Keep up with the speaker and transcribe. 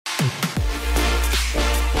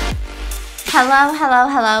Hello, hello,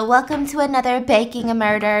 hello. Welcome to another Baking a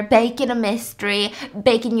Murder, Baking a Mystery,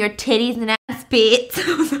 Baking Your Titties and Ass Beats.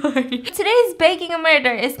 I'm sorry. Today's Baking a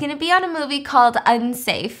Murder is going to be on a movie called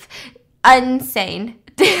Unsane.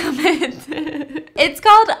 Damn it. It's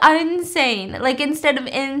called Unsane. Like, instead of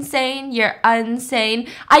insane, you're unsane.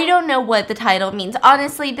 I don't know what the title means.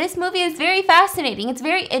 Honestly, this movie is very fascinating. It's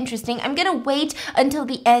very interesting. I'm gonna wait until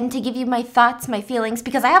the end to give you my thoughts, my feelings,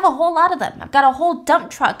 because I have a whole lot of them. I've got a whole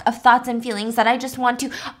dump truck of thoughts and feelings that I just want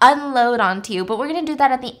to unload onto you, but we're gonna do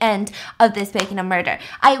that at the end of this Baking a Murder.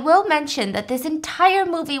 I will mention that this entire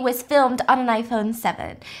movie was filmed on an iPhone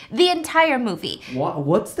 7. The entire movie.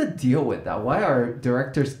 What's the deal with that? Why are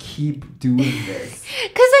directors keep doing this?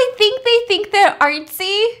 Because I think they think they're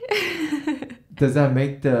artsy. Does that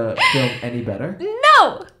make the film any better?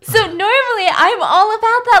 No! So normally I'm all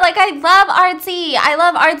about that. Like, I love artsy. I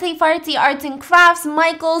love artsy fartsy, arts and crafts,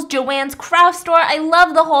 Michael's, Joanne's craft store. I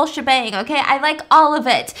love the whole shebang, okay? I like all of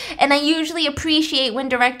it. And I usually appreciate when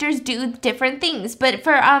directors do different things. But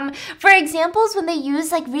for examples, when they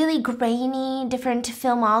use like really grainy, different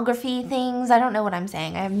filmography things, I don't know what I'm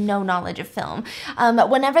saying. I have no knowledge of film.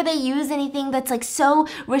 Whenever they use anything that's like so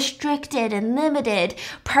restricted and limited,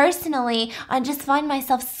 personally, I just find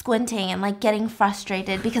myself squinting and like getting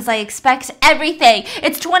frustrated because I expect everything.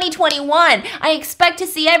 It's 2021. I expect to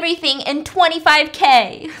see everything in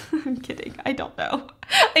 25K. I'm kidding. I don't know.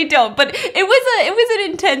 I don't, but it was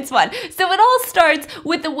an intense one. So it all starts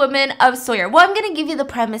with the woman of Sawyer. Well, I'm going to give you the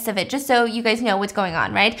premise of it just so you guys know what's going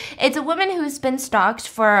on, right? It's a woman who's been stalked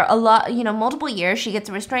for multiple years. She gets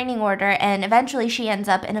a restraining order and eventually she ends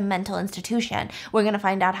up in a mental institution. We're going to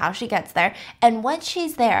find out how she gets there. And once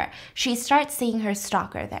she's there, she starts seeing her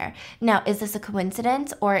stalker there. Now, is this a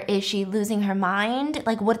coincidence or is she losing her mind?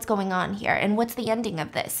 Like, what's going on here? And what's the ending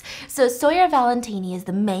of this? So Sawyer Valentini is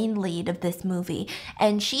the main lead of this movie.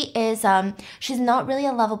 And she is, she's not really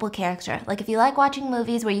a lovable character. Like, if you like watching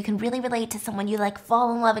movies where you can really relate to someone, you like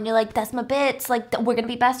fall in love and you're like, that's my bitch, like, we're gonna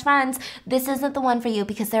be best friends, this isn't the one for you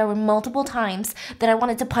because there were multiple times that I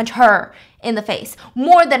wanted to punch her in the face.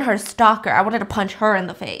 More than her stalker. I wanted to punch her in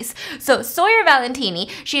the face. So Sawyer Valentini,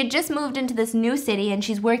 she had just moved into this new city and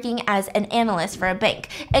she's working as an analyst for a bank.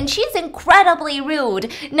 And she's incredibly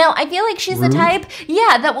rude. Now, I feel like she's the type,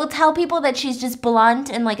 that will tell people that she's just blunt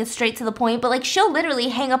and like it's straight to the point, but like she'll literally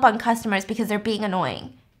hang up on customers because they're being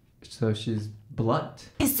annoying. So she's blunt.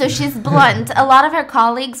 So she's blunt. A lot of her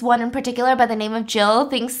colleagues, one in particular by the name of Jill,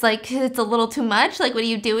 thinks like it's a little too much. Like, what are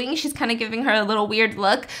you doing? She's kind of giving her a little weird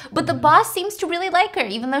look. But the boss seems to really like her,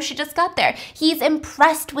 even though she just got there. He's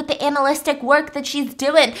impressed with the analytic work that she's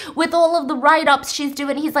doing, with all of the write-ups she's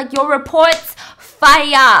doing. He's like, your reports,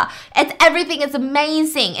 fire. Everything is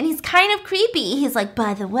amazing. And he's kind of creepy. He's like,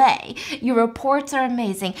 by the way, your reports are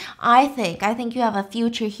amazing. I think you have a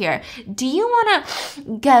future here. Do you want to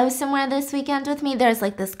go somewhere this weekend with me? There's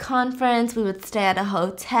like this conference. We would stay at a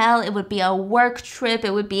hotel. It would be a work trip.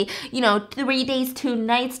 It would be, 3 days, 2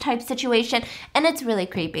 nights type situation. And it's really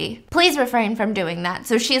creepy. Please refrain from doing that.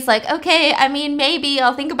 So she's like, okay, I mean, maybe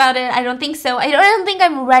I'll think about it. I don't think so. I don't think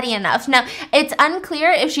I'm ready enough. Now, it's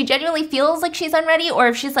unclear if she genuinely feels like she's unready or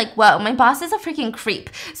if she's like, whoa, my boss is a freaking creep.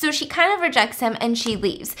 So she kind of rejects him and she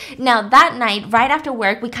leaves. Now, that night, right after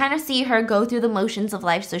work, we kind of see her go through the motions of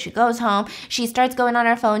life. So she goes home. She starts going on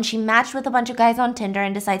her phone. She matched with a bunch of guys on Tinder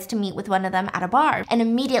and decides to meet with one of them at a bar. And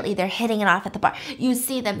immediately they're hitting it off at the bar. You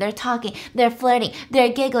see them, they're talking, they're flirting,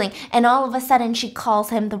 they're giggling, and all of a sudden she calls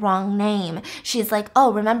him the wrong name. She's like,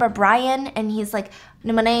 oh, remember Brian? And he's like,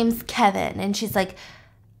 no, my name's Kevin. And she's like,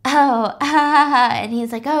 oh, and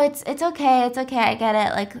he's like, oh, it's okay, I get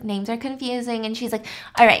it. Like, names are confusing. And she's like,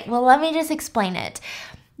 all right, well, let me just explain it.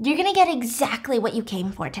 You're gonna get exactly what you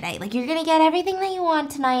came for today. Like, you're gonna get everything that you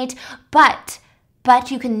want tonight, but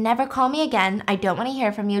you can never call me again. I don't want to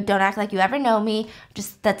hear from you. Don't act like you ever know me.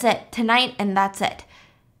 Just, that's it. Tonight, and that's it.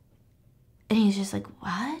 And he's just like,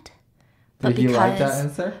 what? Did you like that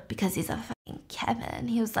answer? Because he's a fucking Kevin.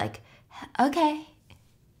 He was like, okay,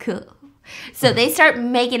 cool. So they start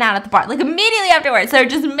making out at the bar, like immediately afterwards. They're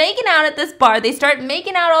just making out at this bar. They start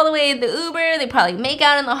making out all the way in the Uber. They probably make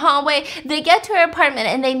out in the hallway. They get to her apartment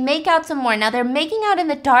and they make out some more. Now they're making out in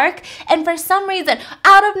the dark, and for some reason,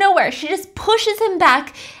 out of nowhere, she just pushes him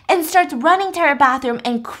back and starts running to her bathroom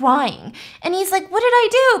and crying. And he's like, what did I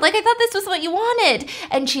do? Like, I thought this was what you wanted.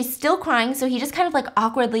 And she's still crying, so he just kind of like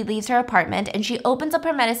awkwardly leaves her apartment, and she opens up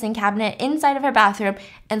her medicine cabinet inside of her bathroom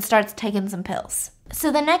and starts taking some pills. So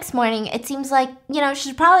the next morning, it seems like,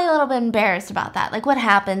 she's probably a little bit embarrassed about that. Like, what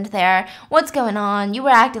happened there? What's going on? You were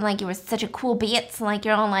acting like you were such a cool bitch. Like,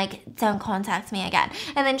 you're all like, don't contact me again.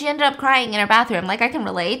 And then she ended up crying in her bathroom. Like, I can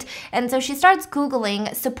relate. And so she starts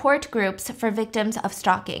Googling support groups for victims of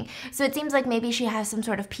stalking. So it seems like maybe she has some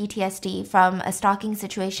sort of PTSD from a stalking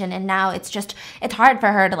situation. And now it's hard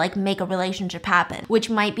for her to, like, make a relationship happen. Which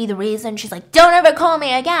might be the reason she's like, don't ever call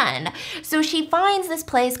me again. So she finds this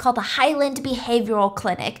place called the Highland Behavioral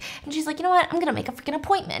Clinic, and she's like, you know what, I'm gonna make a freaking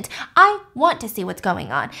appointment. I want to see what's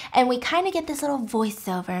going on. And we kind of get this little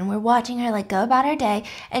voiceover, and we're watching her like go about her day,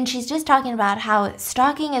 and she's just talking about how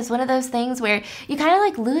stalking is one of those things where you kind of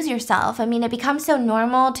like lose yourself. I mean, it becomes so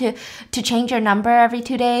normal to change your number every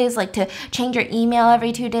 2 days, like to change your email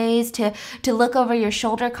every 2 days, to look over your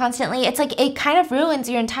shoulder constantly. It's like it kind of ruins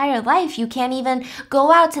your entire life. You can't even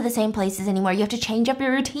go out to the same places anymore. You have to change up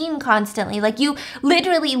your routine constantly. Like, you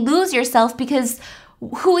literally lose yourself because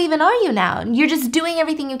who even are you now? You're just doing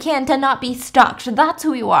everything you can to not be stalked. That's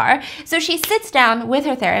who you are. So she sits down with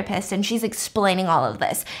her therapist and she's explaining all of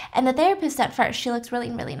this. And the therapist at first, she looks really,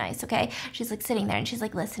 really nice, okay? She's like sitting there and she's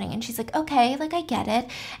like listening and she's like, okay, like I get it.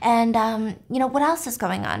 And, what else is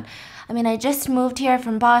going on? I mean, I just moved here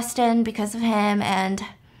from Boston because of him and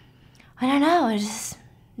I don't know, it's just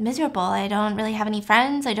miserable. I don't really have any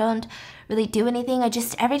friends. I don't really do anything.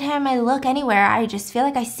 Every time I look anywhere, I just feel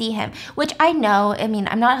like I see him, which I know, I mean,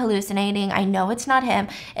 I'm not hallucinating. I know it's not him.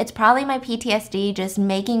 It's probably my PTSD just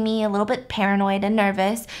making me a little bit paranoid and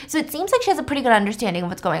nervous. So it seems like she has a pretty good understanding of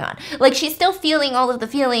what's going on. Like, she's still feeling all of the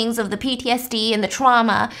feelings of the PTSD and the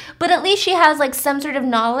trauma, but at least she has like some sort of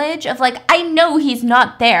knowledge of like, I know he's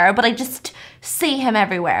not there, but I just see him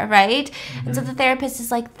everywhere, right? Mm-hmm. And so the therapist is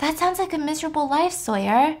like, that sounds like a miserable life,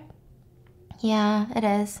 Sawyer. Yeah, it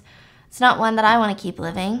is. It's not one that I want to keep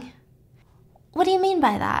living. What do you mean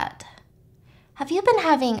by that? Have you been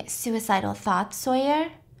having suicidal thoughts,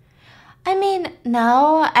 Sawyer? I mean,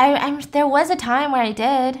 no. There was a time where I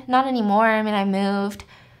did. Not anymore. I mean, I moved.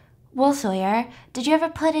 Well, Sawyer, did you ever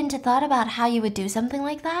put into thought about how you would do something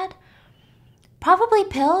like that? Probably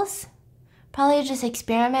pills. Probably just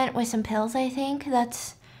experiment with some pills, I think.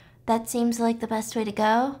 That seems like the best way to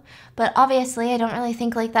go. But obviously, I don't really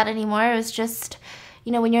think like that anymore. It was just,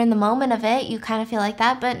 when you're in the moment of it, you kind of feel like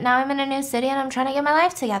that. But now I'm in a new city and I'm trying to get my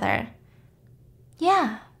life together.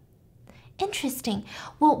 Yeah. Interesting.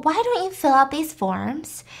 Well, why don't you fill out these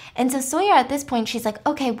forms? And so Sawyer, at this point, she's like,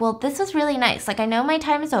 okay, well, this was really nice. Like, I know my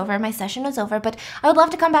time is over, my session is over, but I would love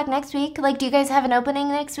to come back next week. Like, do you guys have an opening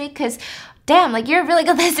next week? Because, damn, like, you're a really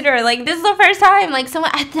good listener. Like, this is the first time. Like,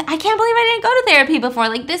 I can't believe I didn't go to therapy before.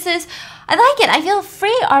 Like, I like it. I feel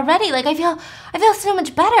free already. Like, I feel so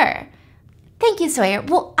much better. Thank you, Sawyer.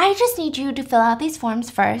 Well, I just need you to fill out these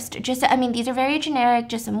forms first. These are very generic,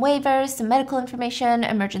 just some waivers, some medical information,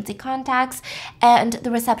 emergency contacts, and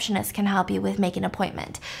the receptionist can help you with making an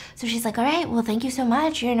appointment. So she's like, all right, well, thank you so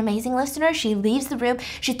much. You're an amazing listener. She leaves the room.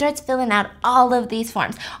 She starts filling out all of these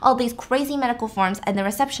forms, all these crazy medical forms in the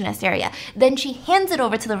receptionist area. Then she hands it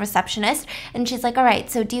over to the receptionist, and she's like, all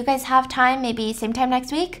right, so do you guys have time, maybe same time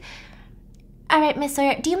next week? All right, Miss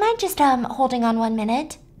Sawyer, do you mind just holding on 1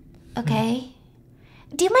 minute? Okay.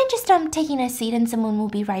 Do you mind just taking a seat and someone will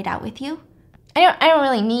be right out with you? I don't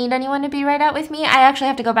really need anyone to be right out with me. I actually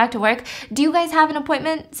have to go back to work. Do you guys have an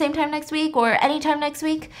appointment same time next week or anytime next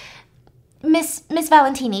week? Miss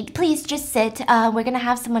Valentini, please just sit. We're going to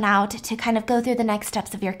have someone out to kind of go through the next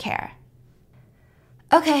steps of your care.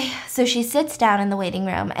 Okay, so she sits down in the waiting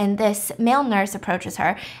room, and this male nurse approaches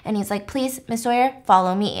her, and he's like, please, Miss Sawyer,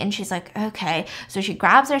 follow me. And she's like, okay. So she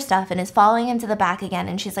grabs her stuff and is following into the back again,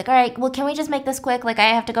 and she's like, all right, well, can we just make this quick? Like, I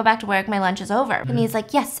have to go back to work. My lunch is over. And he's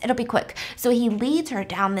like, yes, it'll be quick. So he leads her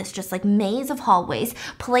down this just, like, maze of hallways,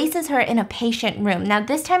 places her in a patient room. Now,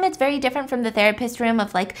 this time it's very different from the therapist room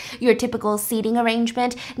of, like, your typical seating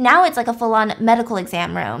arrangement. Now it's, like, a full-on medical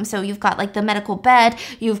exam room. So you've got, like, the medical bed.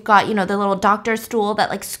 You've got, the little doctor stool that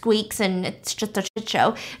like squeaks and it's just a shit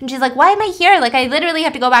show. And she's like, why am I here? Like, I literally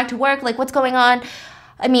have to go back to work. Like, what's going on?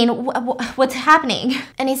 I mean, what's happening?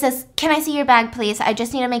 And he says, can I see your bag, please? I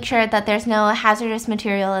just need to make sure that there's no hazardous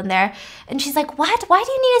material in there. And she's like, what? Why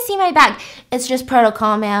do you need to see my bag? It's just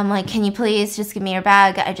protocol, ma'am. Like, can you please just give me your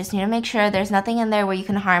bag? I just need to make sure there's nothing in there where you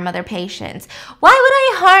can harm other patients. Why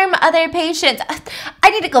would I harm other patients? I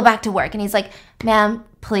need to go back to work. And he's like, ma'am,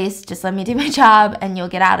 please just let me do my job and you'll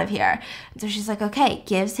get out of here. And so she's like, okay,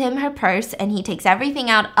 gives him her purse, and he takes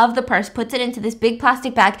everything out of the purse, puts it into this big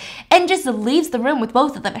plastic bag, and just leaves the room with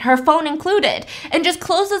both of them, her phone included, and just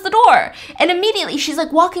closes the door. And immediately she's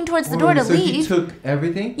like walking towards the door to leave. He took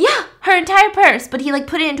everything? Yeah, her entire purse, but he like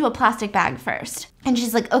put it into a plastic bag first. And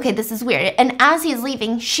she's like, okay, this is weird. And as he's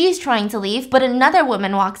leaving, she's trying to leave, but another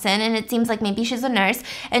woman walks in, and it seems like maybe she's a nurse.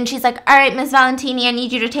 And she's like, all right, Miss Valentini, I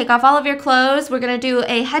need you to take off all of your clothes. We're going to do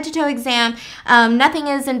a head-to-toe exam. Nothing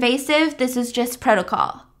is invasive. This is just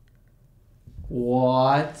protocol.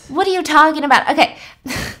 What? What are you talking about? Okay.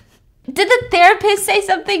 Did the therapist say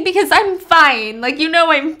something? Because I'm fine. Like,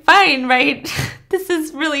 I'm fine, right? This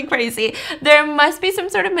is really crazy. There must be some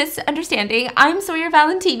sort of misunderstanding. I'm Sawyer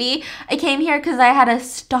Valentini. I came here because I had a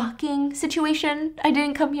stalking situation. I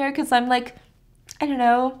didn't come here because I'm like, I don't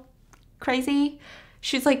know, crazy.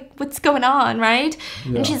 She's like, what's going on, right?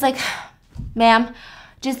 Yeah. And she's like, ma'am,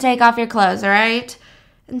 just take off your clothes, all right?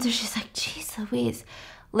 And so she's like, geez Louise.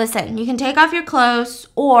 Listen, you can take off your clothes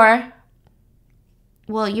or...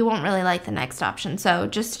 well, you won't really like the next option, so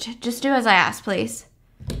just do as I ask, please.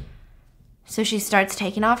 So she starts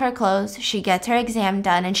taking off her clothes, she gets her exam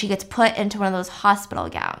done, and she gets put into one of those hospital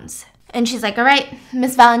gowns. And she's like, all right,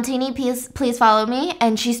 Miss Valentini, please follow me.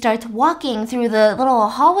 And she starts walking through the little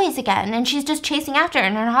hallways again, and she's just chasing after her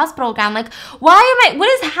in her hospital gown. Like, what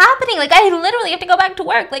is happening? Like, I literally have to go back to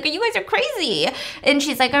work. Like, you guys are crazy. And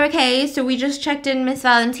she's like, okay, so we just checked in Miss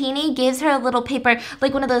Valentini, gives her a little paper,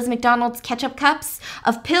 like one of those McDonald's ketchup cups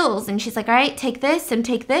of pills. And she's like, all right, take this and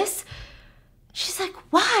take this. She's like,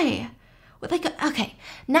 why? Like, okay,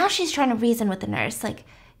 now she's trying to reason with the nurse. Like,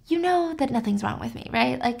 you know that nothing's wrong with me,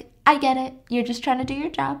 right? Like, I get it. You're just trying to do your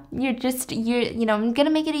job. I'm going to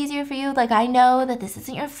make it easier for you. Like, I know that this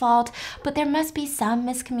isn't your fault, but there must be some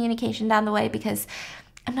miscommunication down the way because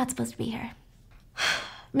I'm not supposed to be here.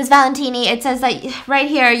 Ms. Valentini, it says that right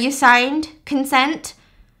here you signed consent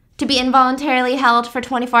to be involuntarily held for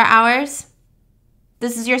 24 hours.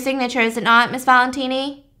 This is your signature, is it not, Ms.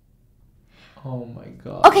 Valentini? Oh my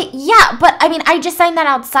god. Okay, yeah, but I mean, I just signed that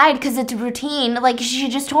outside because it's routine. Like, she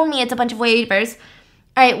just told me it's a bunch of waivers.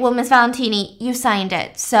 All right, well, Miss Valentini, you signed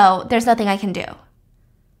it, so there's nothing I can do.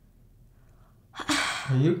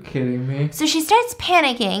 Are you kidding me? So she starts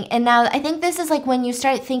panicking, and now I think this is like when you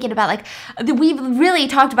start thinking about, like, we've really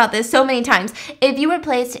talked about this so many times. If you were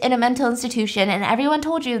placed in a mental institution and everyone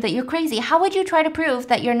told you that you're crazy, how would you try to prove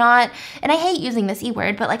that you're not, and I hate using this E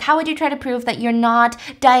word, but like, how would you try to prove that you're not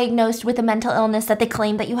diagnosed with a mental illness that they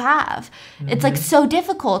claim that you have? Mm-hmm. It's like so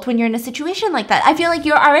difficult when you're in a situation like that. I feel like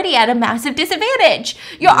you're already at a massive disadvantage.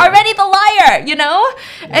 You're already the liar, Yeah.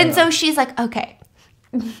 And so she's like, okay.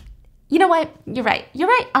 You know what? You're right.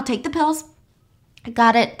 I'll take the pills. I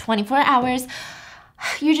got it. 24 hours.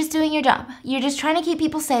 You're just doing your job. You're just trying to keep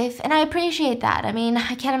people safe, and I appreciate that. I mean,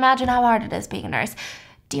 I can't imagine how hard it is being a nurse.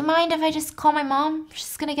 Do you mind if I just call my mom?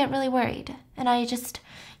 She's going to get really worried. And I just,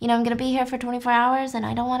 I'm going to be here for 24 hours, and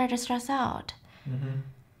I don't want her to stress out. Mm-hmm.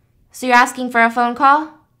 So you're asking for a phone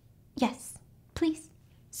call? Yes, please.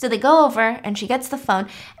 So they go over, and she gets the phone,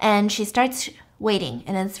 and she starts waiting,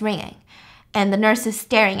 and it's ringing. And the nurse is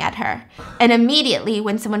staring at her. And immediately,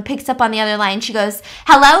 when someone picks up on the other line, she goes,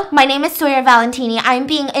 hello, my name is Sawyer Valentini. I'm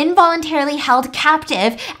being involuntarily held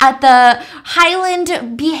captive at the Highland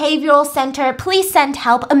Behavioral Center. Please send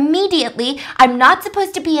help immediately. I'm not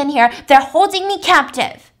supposed to be in here. They're holding me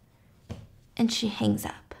captive. And she hangs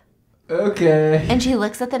up. Okay. And she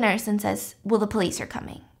looks at the nurse and says, well, the police are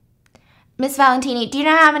coming. Miss Valentini, do you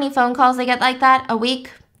know how many phone calls they get like that a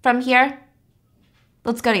week from here?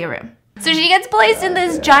 Let's go to your room. So she gets placed in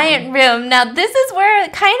this giant room. Now, this is where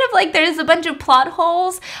kind of like there's a bunch of plot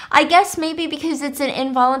holes. I guess maybe because it's an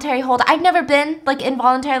involuntary hold. I've never been like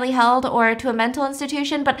involuntarily held or to a mental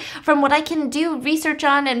institution, but from what I can do research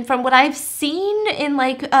on and from what I've seen in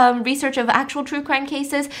like research of actual true crime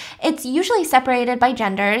cases, it's usually separated by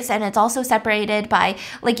genders, and it's also separated by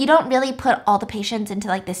like you don't really put all the patients into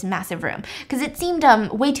like this massive room because it seemed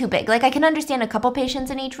way too big. Like I can understand a couple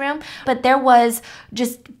patients in each room, but there was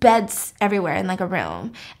just beds everywhere in like a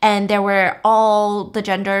room, and there were all the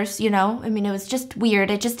genders, I mean, it was just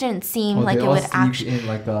weird. It just didn't seem like it would actually in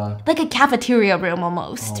like a cafeteria room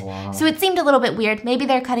almost. Oh, wow. So it seemed a little bit weird. Maybe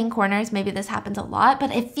they're cutting corners, maybe this happens a lot,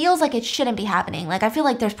 but it feels like it shouldn't be happening. Like I feel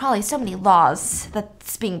like there's probably so many laws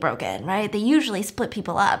that's being broken, right? They usually split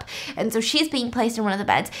people up, and so she's being placed in one of the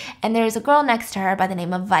beds, and there's a girl next to her by the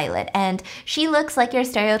name of Violet, and she looks like your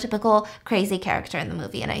stereotypical crazy character in the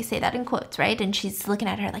movie, and I say that in quotes, right? And she's looking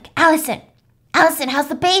at her like, Allison, how's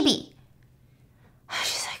the baby?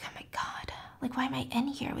 She's like, oh my god, like why am I in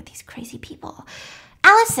here with these crazy people?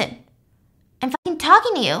 Allison, I'm fucking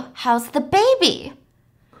talking to you. How's the baby?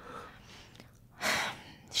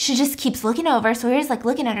 She just keeps looking over. Sawyer's like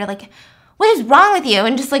looking at her like, what is wrong with you?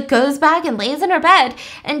 And just like goes back and lays in her bed.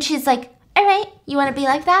 And she's like, all right, you want to be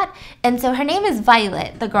like that? And so her name is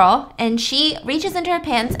Violet, the girl, and she reaches into her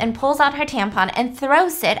pants and pulls out her tampon and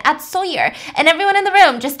throws it at Sawyer. And everyone in the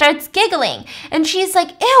room just starts giggling. And she's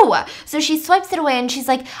like, ew. So she swipes it away and she's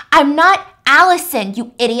like, I'm not Allison,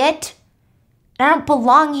 you idiot. I don't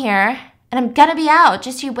belong here. And I'm gonna be out.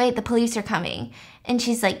 Just you wait, the police are coming. And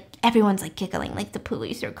she's like, everyone's like giggling, like the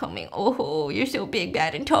police are coming. Oh, you're so big,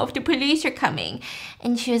 bad, and tough. The police are coming.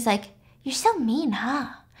 And she was like, you're so mean, huh?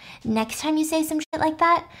 Next time you say some shit like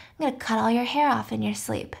that, I'm gonna cut all your hair off in your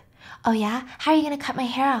sleep. Oh yeah? How are you gonna cut my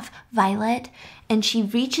hair off, Violet? And she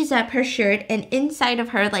reaches up her shirt, and inside of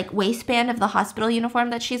her like waistband of the hospital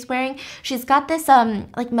uniform that she's wearing, she's got this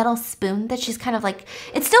like metal spoon that she's kind of like,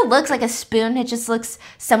 it still looks like a spoon, it just looks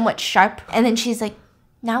somewhat sharp. And then she's like,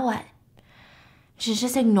 now what? She's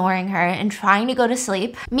just ignoring her and trying to go to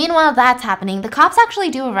sleep. Meanwhile, that's happening. The cops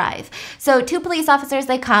actually do arrive. So 2 police officers,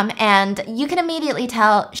 they come, and you can immediately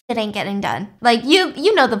tell shit ain't getting done. Like,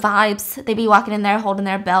 you know the vibes. They be walking in there holding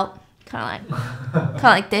their belt, kind of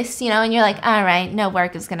like this, you know, and you're like, all right, no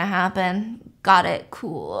work is gonna happen. Got it,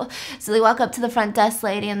 cool. So they walk up to the front desk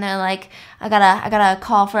lady and they're like, I gotta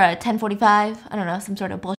call for a 1045, I don't know, some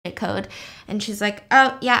sort of bullshit code. And she's like,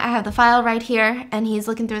 oh yeah, I have the file right here. And he's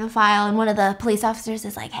looking through the file, and one of the police officers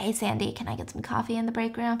is like, hey Sandy, can I get some coffee in the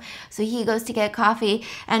break room? So he goes to get coffee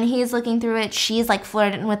and he's looking through it. She's like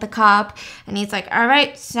flirting with the cop and he's like, all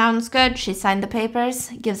right, sounds good. She signed the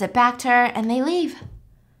papers, gives it back to her, and they leave.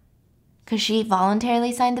 Because she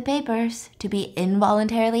voluntarily signed the papers to be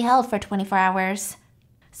involuntarily held for 24 hours.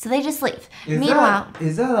 So they just leave. Meanwhile...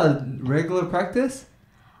 Is that a regular practice?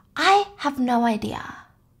 I have no idea.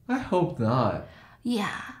 I hope not.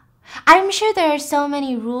 Yeah. I'm sure there are so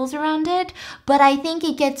many rules around it, but I think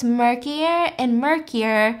it gets murkier and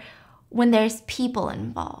murkier when there's people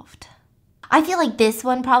involved. I feel like this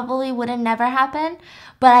one probably wouldn't never happen,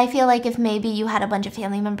 but I feel like if maybe you had a bunch of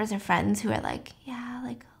family members or friends who are like, yeah,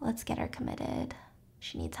 like, let's get her committed.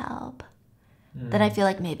 She needs help. Then I feel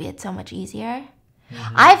like maybe it's so much easier.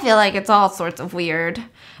 I feel like it's all sorts of weird.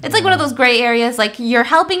 It's like one of those gray areas, like you're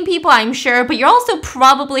helping people, I'm sure, but you're also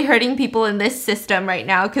probably hurting people in this system right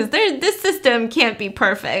now because this system can't be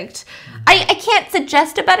perfect. I can't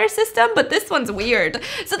suggest a better system, but this one's weird.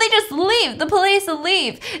 So they just leave. The police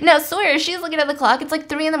leave. Now, Sawyer, she's looking at the clock. It's like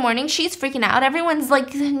 3 a.m. She's freaking out. Everyone's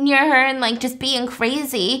like near her and like just being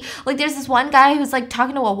crazy. Like there's this one guy who's like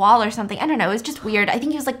talking to a wall or something. I don't know. It's just weird. I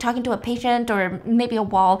think he was like talking to a patient or maybe a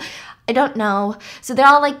wall. I don't know. So they're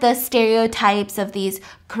all like the stereotypes of these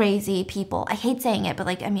crazy people. I hate saying it, but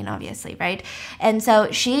like, I mean, obviously, right? And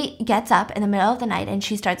so she gets up in the middle of the night and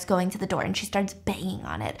she starts going to the door and she starts banging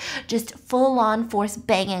on it. Just full on force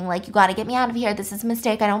banging. Like, you got to get me out of here. This is a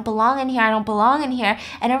mistake. I don't belong in here. I don't belong in here.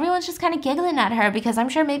 And everyone's just kind of giggling at her because I'm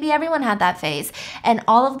sure maybe everyone had that phase. And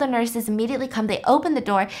all of the nurses immediately come. They open the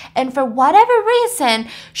door. And for whatever reason,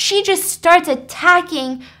 she just starts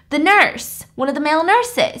attacking the nurse, one of the male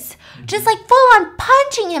nurses, just like full on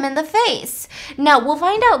punching him in the face. Now, we'll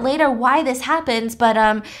find out later why this happens, but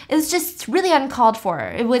it's just really uncalled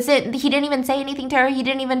for. He didn't even say anything to her. He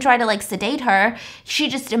didn't even try to like sedate her. She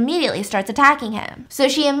just immediately starts attacking him. So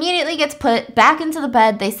she immediately gets put back into the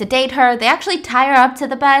bed. They sedate her. They actually tie her up to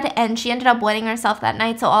the bed, and she ended up wetting herself that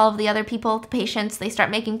night. So all of the other people, the patients, they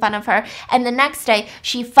start making fun of her. And the next day,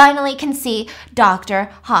 she finally can see Dr.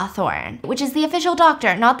 Hawthorne, which is the official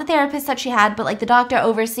doctor, not the therapist that she had, but like the doctor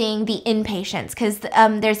overseeing the inpatients, because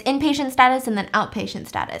there's inpatient status and then outpatient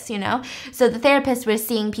status, you know? So the therapist was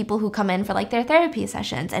seeing people who come in for like their therapy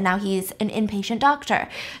sessions, and now he's an inpatient doctor.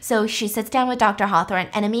 So she sits down with Dr. Hawthorne,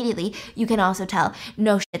 and immediately you can also tell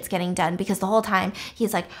no shit's getting done, because the whole time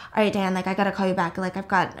he's like, all right, Dan, like I gotta call you back. Like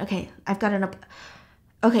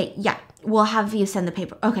okay, yeah, we'll have you send the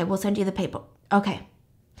paper. Okay, we'll send you the paper. Okay.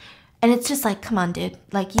 And it's just like, come on, dude.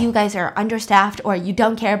 Like, you guys are understaffed or you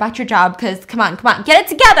don't care about your job because, come on, get it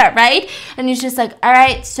together, right? And he's just like, all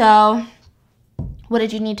right, so what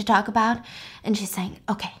did you need to talk about? And she's saying,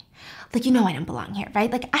 okay, like, you know I don't belong here,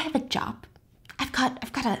 right? Like, I have a job. I've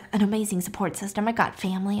got an amazing support system. I've got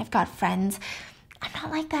family. I've got friends. I'm not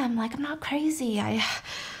like them. Like, I'm not crazy. I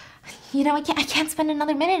can't spend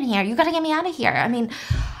another minute here. You got to get me out of here. I mean,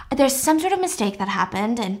 there's some sort of mistake that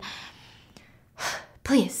happened, and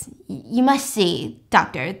please, you must see,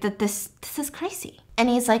 doctor, that this is crazy. And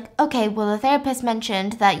he's like, okay, well, the therapist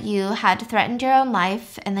mentioned that you had threatened your own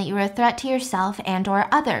life and that you were a threat to yourself and or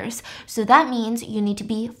others. So that means you need to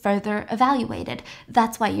be further evaluated.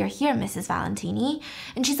 That's why you're here, Mrs. Valentini.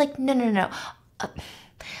 And she's like, no.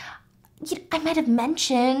 I might have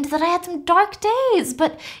mentioned that I had some dark days,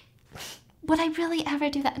 but Would I really ever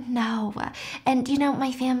do that? No. And you know,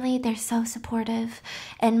 my family, they're so supportive.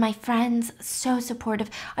 And my friends, so supportive.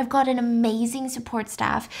 I've got an amazing support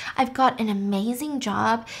staff. I've got an amazing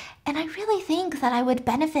job. And I really think that I would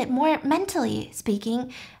benefit more, mentally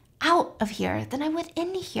speaking, out of here than I would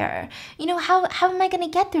in here. You know, how am I going to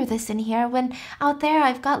get through this in here when out there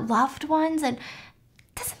I've got loved ones? And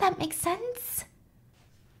doesn't that make sense?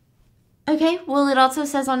 Okay, well, it also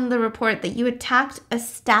says on the report that you attacked a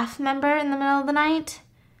staff member in the middle of the night.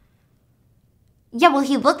 Yeah, well,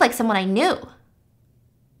 he looked like someone I knew.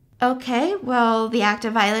 Okay, well, the act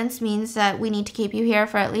of violence means that we need to keep you here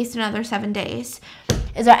for at least another 7 days.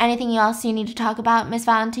 Is there anything else you need to talk about, Miss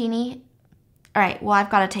Valentini? All right, well, I've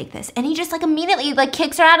got to take this. And he just, like, immediately, like,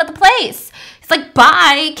 kicks her out of the place. He's like,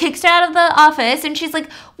 bye, kicks her out of the office. And she's like,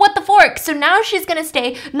 what the fork? So now she's going to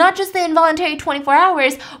stay not just the involuntary 24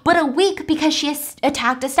 hours, but a week because she has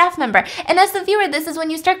attacked a staff member. And as the viewer, this is when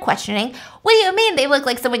you start questioning, what do you mean they look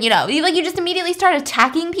like someone you know? You just immediately start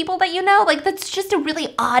attacking people that you know? Like, that's just a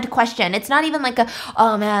really odd question. It's not even like a,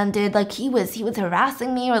 oh, man, dude, like, he was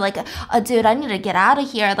harassing me. Or like, dude, I need to get out of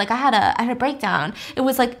here. Like, I had a breakdown. It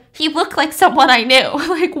was like, he looked like someone I knew.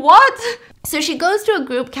 Like, what? So she goes to a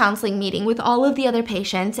group counseling meeting with all of the other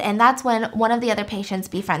patients, and that's when one of the other patients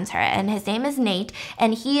befriends her, and his name is Nate,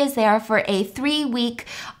 and he is there for a 3-week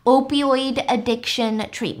opioid addiction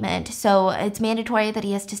treatment. So it's mandatory that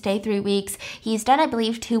he has to stay 3 weeks. He's done, I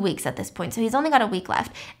believe, 2 weeks at this point, so he's only got a week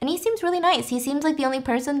left. And he seems really nice. He seems like the only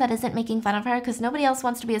person that isn't making fun of her because nobody else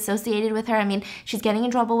wants to be associated with her. I mean, she's getting in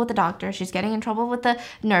trouble with the doctor. She's getting in trouble with the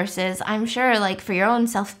nurses. I'm sure, like, for your own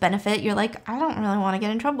self-benefit, you're like, I don't really want to get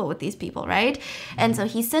in trouble with these people, right? And so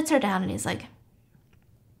he sits her down and he's like,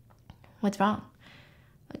 what's wrong?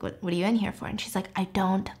 Like, what are you in here for? And she's like, I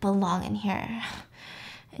don't belong in here.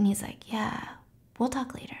 And he's like, yeah, we'll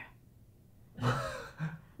talk later.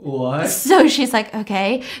 What? So she's like,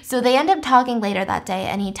 okay. So they end up talking later that day,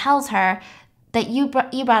 and he tells her that you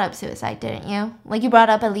brought up suicide, didn't you? Like, you brought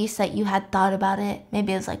up at least that you had thought about it.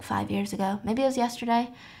 Maybe it was like 5 years ago. Maybe it was yesterday.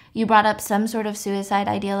 You brought up some sort of suicide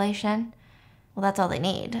ideation. Well, that's all they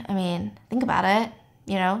need. I mean, think about it.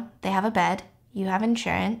 You know, they have a bed, you have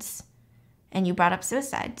insurance, and you brought up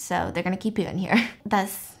suicide. So they're going to keep you in here.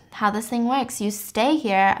 That's how this thing works. You stay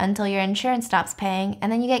here until your insurance stops paying,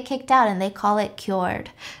 and then you get kicked out, and they call it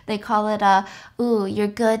cured. They call it, ooh, you're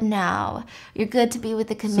good now. You're good to be with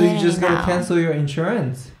the community now. So you just got to cancel your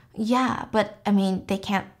insurance? Yeah, but, I mean, they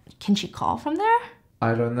can't... Can she call from there?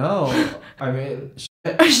 I don't know. I mean,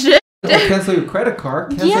 Shit. Cancel your credit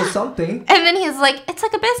card, cancel something. And then he's like, it's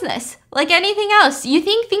like a business, like anything else. You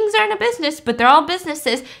think things aren't a business, but they're all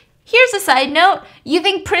businesses. Here's a side note. You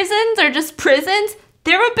think prisons are just prisons?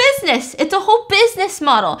 They're a business. It's a whole business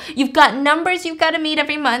model. You've got numbers you've got to meet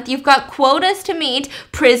every month. You've got quotas to meet.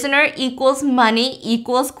 Prisoner equals money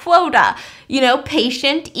equals quota. You know,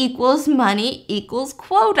 patient equals money equals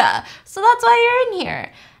quota. So that's why you're in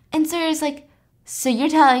here. And Sawyer's like, so you're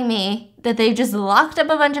telling me that they've just locked up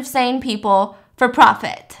a bunch of sane people for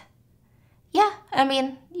profit? Yeah, I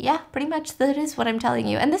mean, yeah, pretty much that is what I'm telling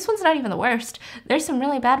you. And this one's not even the worst. There's some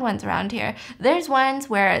really bad ones around here. There's ones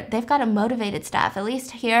where they've got a motivated staff. At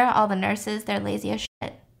least here, all the nurses, they're lazy as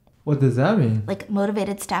shit. What does that mean? Like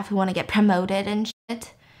motivated staff who want to get promoted and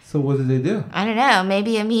shit. So what do they do? I don't know.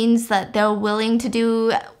 Maybe it means that they're willing to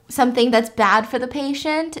do something that's bad for the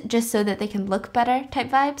patient just so that they can look better type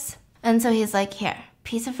vibes. And so he's like, here,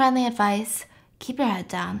 piece of friendly advice. Keep your head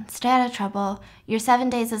down. Stay out of trouble. Your 7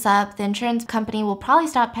 days is up. The insurance company will probably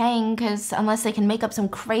stop paying because unless they can make up some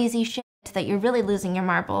crazy shit that you're really losing your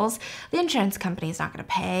marbles, the insurance company is not going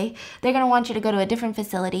to pay. They're going to want you to go to a different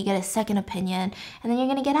facility, get a second opinion, and then you're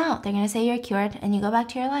going to get out. They're going to say you're cured and you go back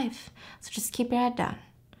to your life. So just keep your head down.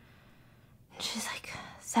 And she's like,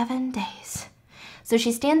 7 days. So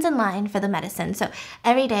she stands in line for the medicine. So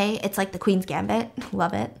every day, it's like the Queen's Gambit.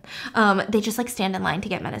 Love it. They just like stand in line to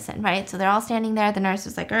get medicine, right? So they're all standing there. The nurse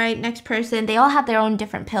is like, all right, next person. They all have their own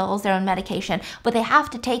different pills, their own medication, but they have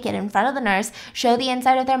to take it in front of the nurse, show the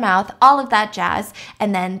inside of their mouth, all of that jazz,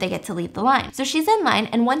 and then they get to leave the line. So she's in line,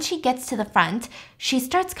 and once she gets to the front, she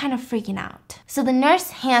starts kind of freaking out. So the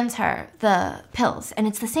nurse hands her the pills, and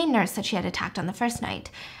it's the same nurse that she had attacked on the first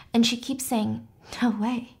night. And she keeps saying, no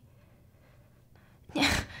way.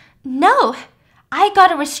 No, I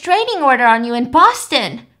got a restraining order on you in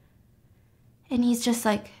Boston. And he's just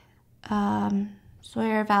like,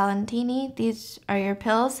 Sawyer Valentini, these are your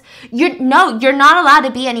pills? You're not allowed to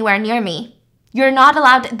be anywhere near me. You're not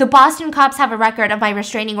allowed to, the Boston cops have a record of my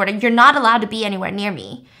restraining order. You're not allowed to be anywhere near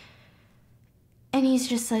me. And he's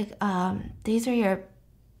just like, these are your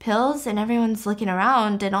pills, and everyone's looking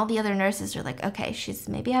around, and all the other nurses are like, okay, she's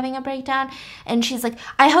maybe having a breakdown. And she's like,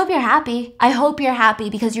 I hope you're happy. I hope you're happy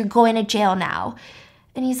because you're going to jail now.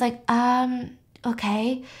 And he's like,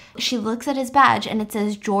 okay. She looks at his badge and it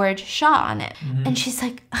says George Shaw on it. And she's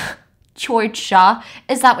like, George Shaw?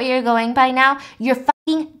 Is that what you're going by now? You're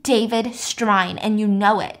fucking David Strine and you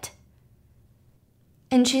know it.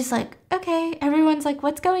 And she's like, okay. Everyone's like,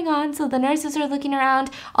 what's going on? So the nurses are looking around.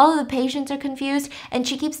 All of the patients are confused. And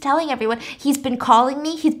she keeps telling everyone, he's been calling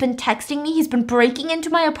me. He's been texting me. He's been breaking into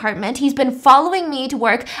my apartment. He's been following me to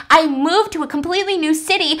work. I moved to a completely new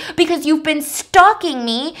city because you've been stalking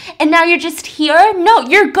me. And now you're just here? No,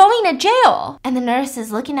 you're going to jail. And the nurse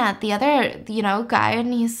is looking at the other, guy.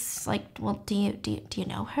 And he's like, well, do you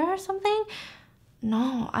know her or something?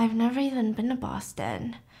 No, I've never even been to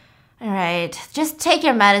Boston. All right, just take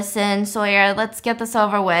your medicine, Sawyer. Let's get this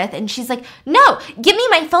over with. And she's like, no, give me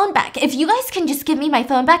my phone back. If you guys can just give me my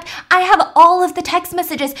phone back, I have all of the text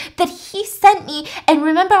messages that he sent me. And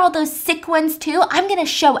remember all those sick ones too? I'm going to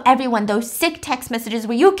show everyone those sick text messages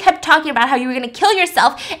where you kept talking about how you were going to kill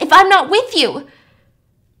yourself if I'm not with you.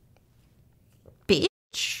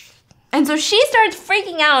 Bitch. And so she starts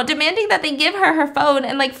freaking out, demanding that they give her her phone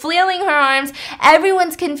and like flailing her arms.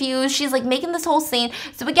 Everyone's confused. She's like making this whole scene.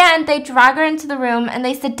 So again, they drag her into the room and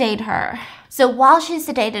they sedate her. So while she's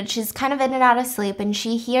sedated, she's kind of in and out of sleep and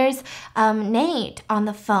she hears Nate on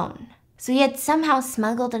the phone. So he had somehow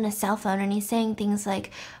smuggled in a cell phone and he's saying things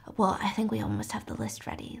like, well, I think we almost have the list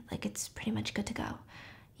ready. Like it's pretty much good to go.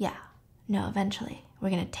 Yeah, no, eventually we're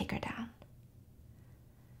going to take her down.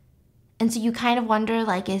 And so you kind of wonder,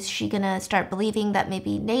 like, is she going to start believing that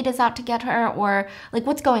maybe Nate is out to get her? Or, like,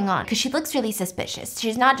 what's going on? Because she looks really suspicious.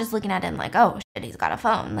 She's not just looking at him like, oh, shit, he's got a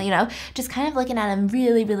phone, just kind of looking at him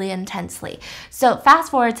really, really intensely. So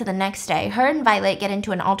fast forward to the next day, her and Violet get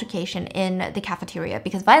into an altercation in the cafeteria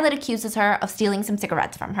because Violet accuses her of stealing some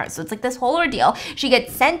cigarettes from her. So it's like this whole ordeal. She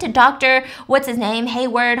gets sent to Dr.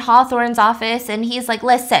 Hayward Hawthorne's office. And he's like,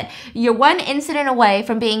 listen, you're one incident away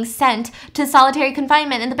from being sent to solitary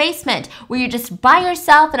confinement in the basement, where you're just by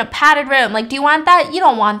yourself in a padded room. Like, do you want that? You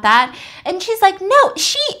don't want that. And she's like, no,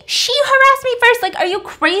 she harassed me first. Like, are you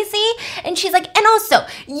crazy? And she's like, and also,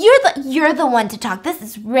 you're the one to talk. This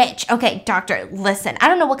is rich. Okay, doctor, listen, I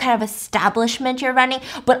don't know what kind of establishment you're running,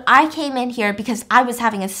 but I came in here because I was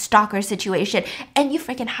having a stalker situation, and you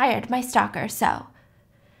freaking hired my stalker, so.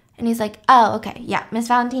 And he's like, oh, okay, yeah, Miss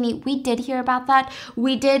Valentini, we did hear about that.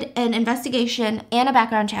 We did an investigation and a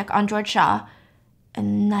background check on George Shaw.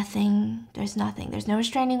 And nothing, there's no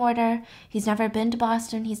restraining order. He's never been to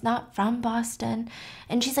Boston. He's not from Boston.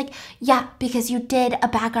 And she's like, yeah, because you did a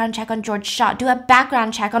background check on George Shaw. Do a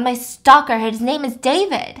background check on my stalker. His name is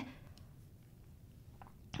David.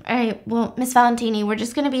 All right, well, Miss Valentini, we're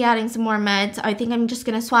just going to be adding some more meds. I think I'm just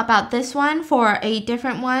going to swap out this one for a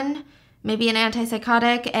different one, maybe an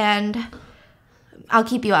antipsychotic, and I'll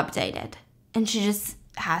keep you updated. And she just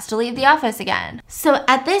has to leave the office again. So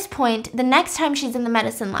at this point, the next time she's in the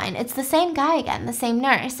medicine line, it's the same guy again, the same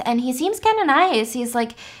nurse, and he seems kind of nice. He's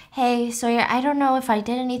like, hey, Sawyer, I don't know if I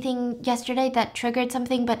did anything yesterday that triggered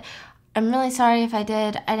something, but I'm really sorry if I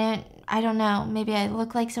did. I don't know. Maybe I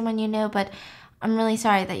look like someone you know, but I'm really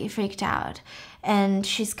sorry that you freaked out. And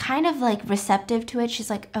she's kind of like receptive to it. She's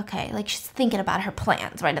like, okay, like she's thinking about her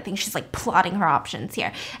plans, right? I think she's like plotting her options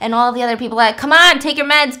here. And all the other people are like, come on, take your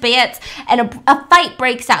meds, bitch. And a fight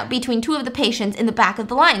breaks out between two of the patients in the back of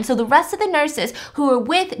the line. So the rest of the nurses who are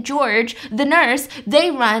with George, the nurse, they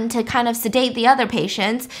run to kind of sedate the other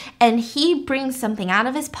patients. And he brings something out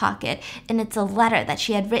of his pocket. And it's a letter that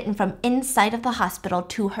she had written from inside of the hospital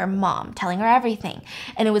to her mom, telling her everything.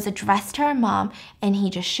 And it was addressed to her mom. And he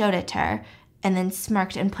just showed it to her, and then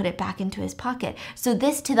smirked and put it back into his pocket. So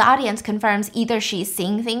this, to the audience, confirms either she's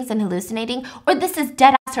seeing things and hallucinating, or this is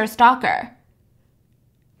dead-ass her stalker.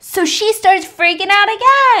 So she starts freaking out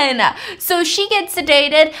again. So she gets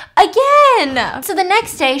sedated again. So the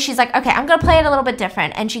next day, she's like, okay, I'm going to play it a little bit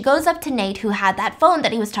different. And she goes up to Nate, who had that phone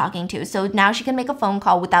that he was talking to. So now she can make a phone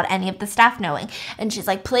call without any of the staff knowing. And she's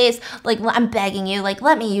like, please, like, I'm begging you, like,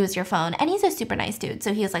 let me use your phone. And he's a super nice dude.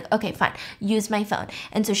 So he was like, okay, fine, use my phone.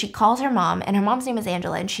 And so she calls her mom, and her mom's name is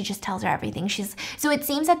Angela, and she just tells her everything. So it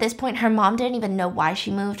seems at this point, her mom didn't even know why she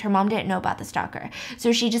moved. Her mom didn't know about the stalker.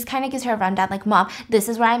 So she just kind of gives her a rundown, like, Mom, this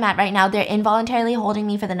is where I'm at right now. They're involuntarily holding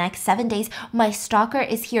me for the next 7 days. My stalker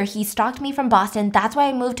is here. He stalked me from Boston. That's why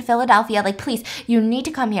I moved to Philadelphia. Like, please, you need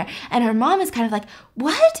to come here. And her mom is kind of like,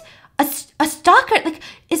 what? A stalker? Like,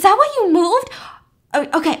 is that why you moved?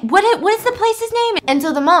 Okay, what is the place's name? And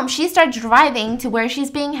so the mom, she starts driving to where she's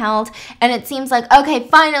being held, and it seems like, okay,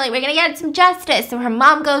 finally, we're gonna get some justice. So her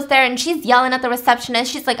mom goes there, and she's yelling at the receptionist.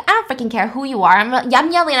 She's like, I don't freaking care who you are. I'm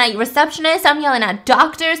yelling at receptionists. I'm yelling at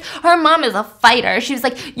doctors. Her mom is a fighter. She was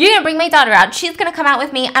like, you're gonna bring my daughter out. She's gonna come out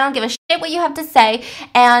with me. I don't give a shit what you have to say.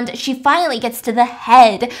 And she finally gets to the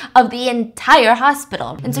head of the entire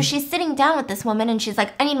hospital. And so she's sitting down with this woman, and she's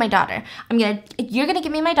like, I need my daughter. You're gonna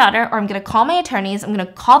give me my daughter, or I'm gonna call my attorneys. I'm going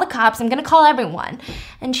to call the cops. I'm going to call everyone.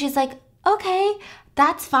 And she's like, okay,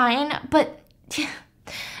 that's fine. But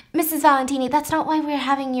Mrs. Valentini, that's not why we're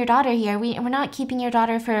having your daughter here. We're not keeping your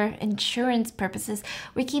daughter for insurance purposes.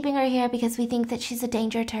 We're keeping her here because we think that she's a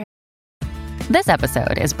danger to her. This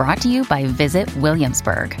episode is brought to you by Visit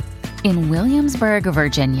Williamsburg. In Williamsburg,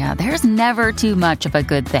 Virginia, there's never too much of a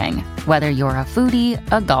good thing. Whether you're a foodie,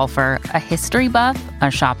 a golfer, a history buff, a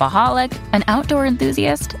shopaholic, an outdoor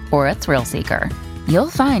enthusiast, or a thrill seeker, you'll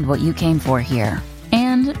find what you came for here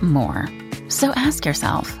and more. So ask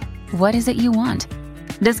yourself, what is it you want?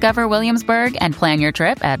 Discover Williamsburg and plan your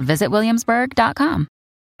trip at visitwilliamsburg.com.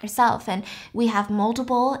 Herself, and we have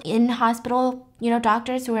multiple in-hospital,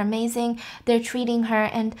 doctors who are amazing. They're treating her,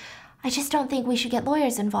 and I just don't think we should get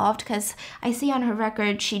lawyers involved because I see on her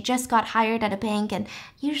record she just got hired at a bank, and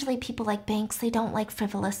usually people like banks, they don't like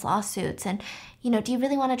frivolous lawsuits. And, do you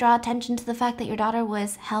really want to draw attention to the fact that your daughter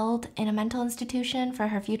was held in a mental institution for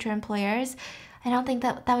her future employers? I don't think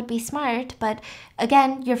that would be smart, but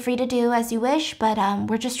again, you're free to do as you wish, but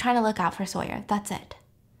we're just trying to look out for Sawyer. That's it.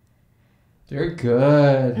 They're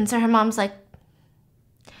good. And so her mom's like,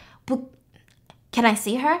 well, can I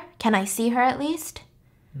see her? Can I see her at least?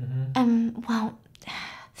 Well,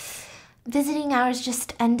 visiting hours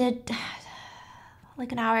just ended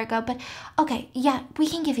like an hour ago, but okay, yeah, we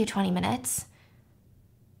can give you 20 minutes.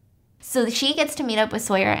 So she gets to meet up with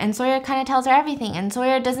Sawyer, and Sawyer kind of tells her everything, and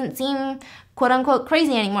Sawyer doesn't seem quote-unquote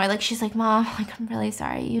crazy anymore. Like, she's like, Mom, I'm really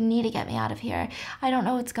sorry. You need to get me out of here. I don't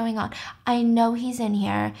know what's going on. I know he's in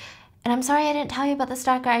here, and I'm sorry I didn't tell you about the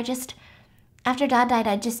stalker. After Dad died,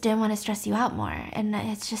 I just didn't want to stress you out more, and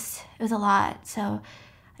it was a lot, so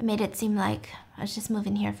I made it seem like I was just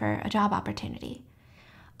moving here for a job opportunity.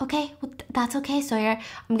 Okay, well, that's okay, Sawyer.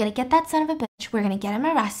 I'm gonna get that son of a bitch. We're gonna get him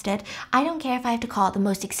arrested. I don't care if I have to call the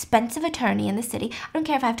most expensive attorney in the city. I don't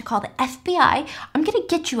care if I have to call the FBI. I'm gonna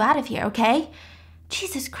get you out of here, okay?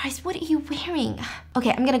 Jesus Christ, what are you wearing?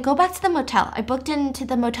 Okay, I'm gonna go back to the motel. I booked into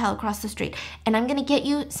the motel across the street, and I'm gonna get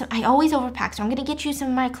you some. I always overpack, so I'm gonna get you some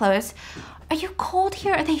of my clothes. Are you cold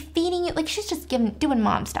here? Are they feeding you? Like, she's just doing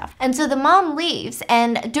mom stuff. And so the mom leaves,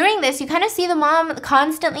 and during this, you kind of see the mom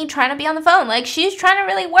constantly trying to be on the phone. Like, she's trying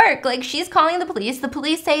to really work. Like, she's calling the police. The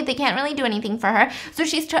police say they can't really do anything for her, so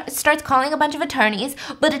she starts calling a bunch of attorneys,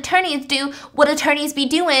 but attorneys do what attorneys be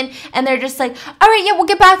doing, and they're just like, all right, yeah, we'll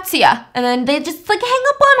get back to you. And then they just, like, hang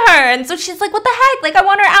up on her, and so she's like, what the heck? Like, I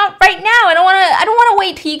want her out right now. I don't want to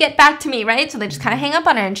wait till you get back to me, right? So they just kind of hang up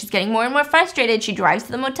on her, and she's getting more and more frustrated. She drives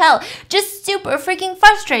to the motel, just super freaking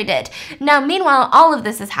frustrated. Now, meanwhile, all of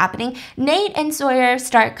this is happening. Nate and Sawyer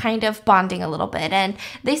start kind of bonding a little bit, and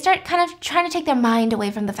they start kind of trying to take their mind away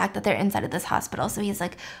from the fact that they're inside of this hospital. So he's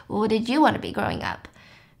like, well, what did you want to be growing up?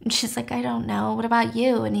 And she's like, I don't know. What about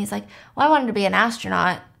you? And he's like, well, I wanted to be an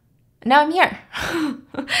astronaut. Now I'm here.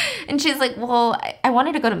 And she's like, well, I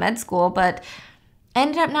wanted to go to med school, but I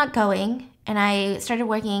ended up not going, and I started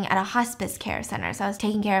working at a hospice care center. So I was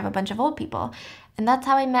taking care of a bunch of old people, and that's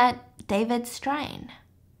how I met David Strine,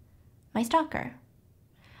 my stalker.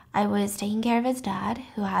 I was taking care of his dad,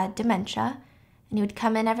 who had dementia, and he would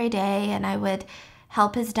come in every day, and I would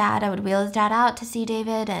help his dad. I would wheel his dad out to see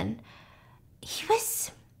David, and he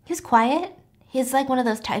was quiet. He's like one of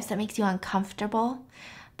those types that makes you uncomfortable.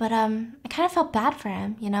 But I kind of felt bad for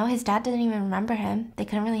him, His dad didn't even remember him. They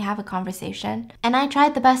couldn't really have a conversation. And I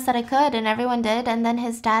tried the best that I could, and everyone did, and then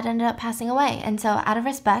his dad ended up passing away. And so out of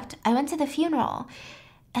respect, I went to the funeral.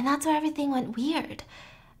 And that's where everything went weird.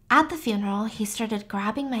 At the funeral, he started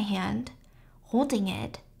grabbing my hand, holding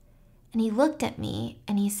it, and he looked at me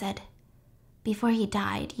and he said, before he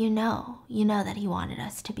died, you know that he wanted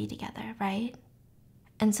us to be together, right?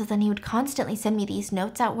 And so then he would constantly send me these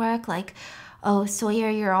notes at work like, oh,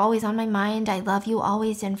 Sawyer, you're always on my mind. I love you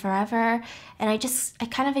always and forever. And I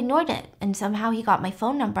kind of ignored it. And somehow he got my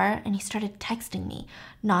phone number and he started texting me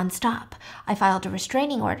nonstop. I filed a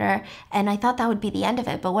restraining order and I thought that would be the end of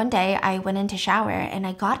it. But one day I went in to shower and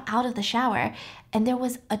I got out of the shower and there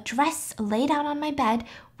was a dress laid out on my bed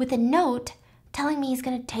with a note telling me he's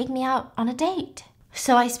going to take me out on a date.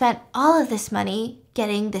 So I spent all of this money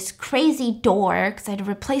getting this crazy door because I had to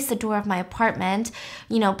replace the door of my apartment,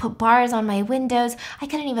 put bars on my windows. I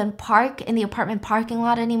couldn't even park in the apartment parking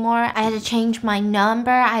lot anymore. I had to change my number.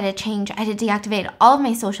 I had to deactivate all of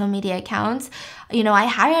my social media accounts. I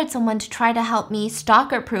hired someone to try to help me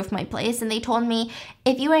stalker-proof my place, and they told me,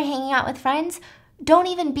 if you are hanging out with friends, don't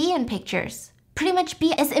even be in pictures. Pretty much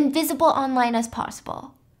be as invisible online as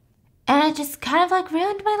possible. And it just kind of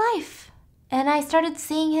ruined my life. And I started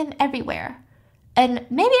seeing him everywhere. And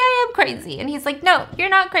maybe I am crazy. And he's like, no, you're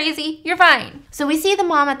not crazy. You're fine. So we see the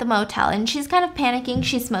mom at the motel, and she's kind of panicking.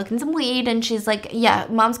 She's smoking some weed, and she's like, yeah,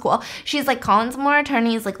 mom's cool. She's calling some more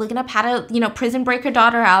attorneys, looking up how to, prison break her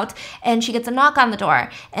daughter out. And she gets a knock on the door,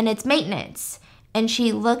 and it's maintenance. And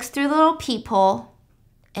she looks through the little peephole,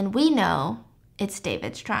 and we know it's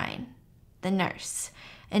David Strine, the nurse.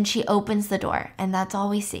 And she opens the door, and that's all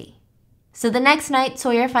we see. So the next night,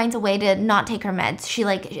 Sawyer finds a way to not take her meds. She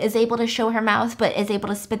is able to show her mouth, but is able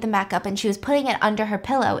to spit them back up, and she was putting it under her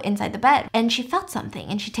pillow inside the bed. And she felt something,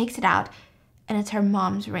 and she takes it out, and it's her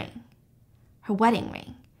mom's ring, her wedding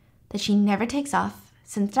ring, that she never takes off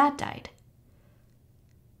since Dad died.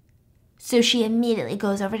 So she immediately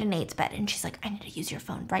goes over to Nate's bed, and she's like, I need to use your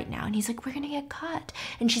phone right now. And he's like, we're gonna get caught.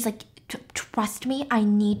 And she's like, trust me, I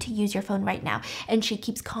need to use your phone right now. And she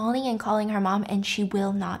keeps calling and calling her mom, and she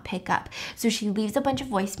will not pick up. So she leaves a bunch of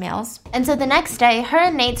voicemails. And so the next day, her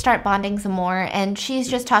and Nate start bonding some more, and she's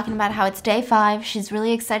just talking about how it's day 5. She's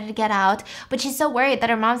really excited to get out, but she's so worried that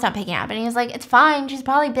her mom's not picking up. And he's like, it's fine. She's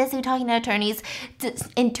probably busy talking to attorneys.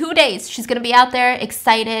 In 2 days, she's going to be out there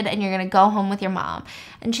excited, and you're going to go home with your mom.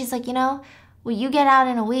 And she's like, well, you get out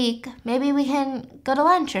in a week, maybe we can go to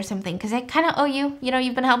lunch or something, because I kind of owe you.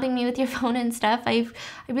 You've been helping me with your phone and stuff. I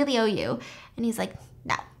really owe you. And he's like,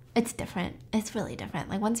 no, it's different. It's really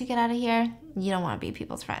different. Once you get out of here, you don't want to be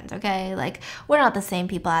people's friends, okay? We're not the same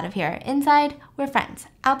people out of here. Inside, we're friends.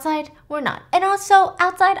 Outside, we're not. And also,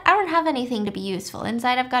 outside, I don't have anything to be useful.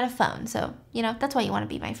 Inside, I've got a phone. So, that's why you want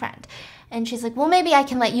to be my friend. And she's like, well, maybe I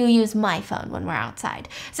can let you use my phone when we're outside.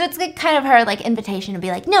 So it's kind of her invitation to be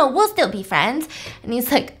like, no, we'll still be friends. And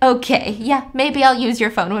he's like, okay, yeah, maybe I'll use your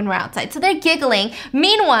phone when we're outside. So they're giggling.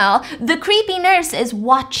 Meanwhile, the creepy nurse is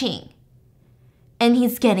watching. And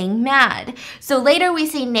he's getting mad. So later we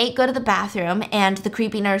see Nate go to the bathroom, and the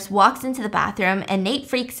creepy nurse walks into the bathroom, and Nate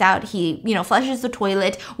freaks out. He, flushes the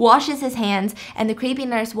toilet, washes his hands, and the creepy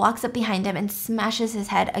nurse walks up behind him and smashes his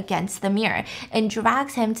head against the mirror and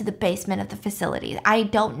drags him to the basement of the facility. I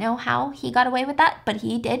don't know how he got away with that, but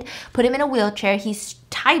he did. Put him in a wheelchair. He's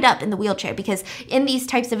tied up in the wheelchair because in these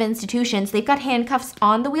types of institutions, they've got handcuffs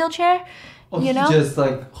on the wheelchair. Oh, he just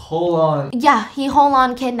hold on. Yeah, he hold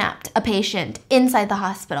on kidnapped a patient inside the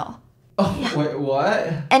hospital. Oh, yeah. Wait,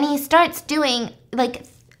 what? And he starts doing the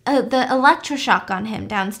electroshock on him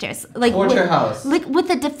downstairs. Torture house. With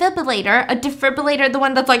a defibrillator, the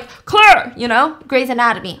one that's clear, Grey's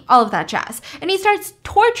Anatomy, all of that jazz. And he starts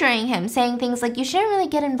torturing him, saying things like, you shouldn't really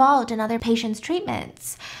get involved in other patients'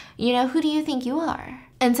 treatments. Who do you think you are?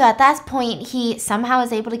 And so at that point, he somehow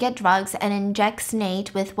is able to get drugs and injects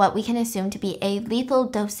Nate with what we can assume to be a lethal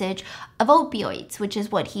dosage of opioids, which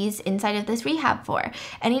is what he's inside of this rehab for.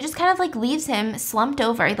 And he just kind of leaves him slumped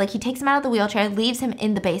over. He takes him out of the wheelchair, leaves him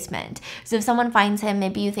in the basement. So if someone finds him,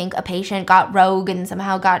 maybe you think a patient got rogue and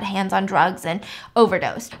somehow got hands on drugs and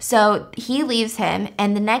overdosed. So he leaves him,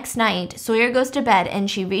 and the next night, Sawyer goes to bed, and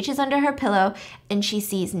she reaches under her pillow, and she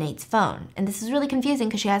sees Nate's phone. And this is really confusing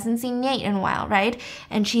because she hasn't seen Nate in a while, right?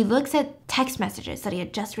 And she looks at text messages that he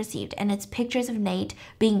had just received, and it's pictures of Nate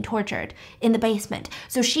being tortured in the basement.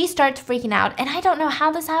 So she starts freaking out, and I don't know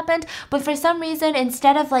how this happened, but for some reason,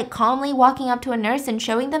 instead of calmly walking up to a nurse and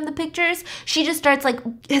showing them the pictures, she just starts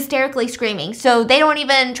hysterically screaming. So they don't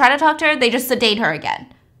even try to talk to her, they just sedate her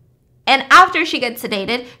again. And after she gets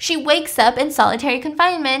sedated, she wakes up in solitary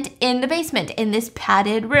confinement in the basement in this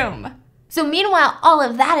padded room. So meanwhile, all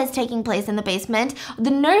of that is taking place in the basement. The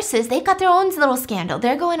nurses, they've got their own little scandal.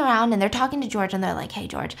 They're going around and they're talking to George, and they're like, hey,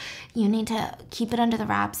 George, you need to keep it under the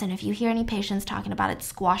wraps. And if you hear any patients talking about it,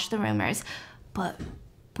 squash the rumors. But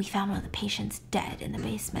we found one of the patients dead in the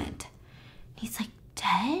basement. He's like,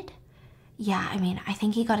 dead? Yeah, I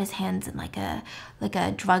think he got his hands in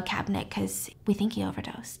a drug cabinet because we think he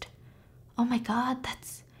overdosed. Oh my God,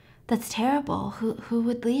 that's terrible. Who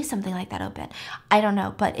would leave something like that open? I don't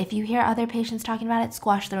know, but if you hear other patients talking about it,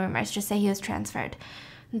 squash the rumors. Just say he was transferred.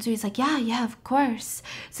 And so he's like, yeah, of course.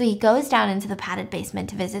 So he goes down into the padded basement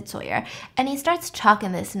to visit Sawyer, and he starts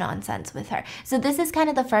talking this nonsense with her. So this is kind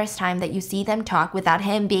of the first time that you see them talk without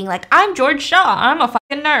him being like, I'm George Shaw, I'm a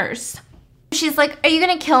fucking nurse. She's like, are you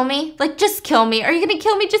gonna kill me? Just kill me. Are you gonna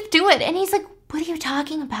kill me? Just do it. And he's like, What are you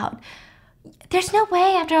talking about? There's no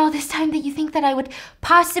way after all this time that you think that I would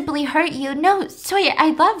possibly hurt you. No, Sawyer,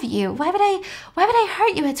 I love you. Why would I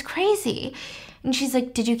hurt you? It's crazy. And she's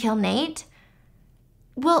like, did you kill Nate?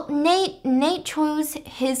 Well, Nate chose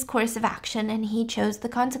his course of action and he chose the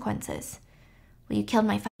consequences. Well, you killed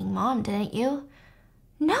my fucking mom, didn't you?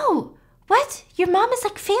 No. What? Your mom is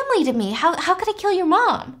like family to me. How could I kill your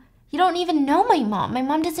mom? You don't even know my mom. My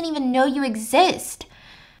mom doesn't even know you exist.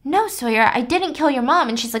 No, Sawyer, I didn't kill your mom.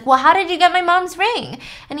 And she's like, well, how did you get my mom's ring?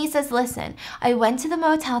 And he says, listen, I went to the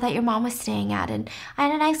motel that your mom was staying at and I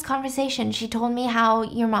had a nice conversation. She told me how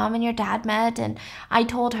your mom and your dad met and I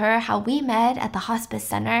told her how we met at the hospice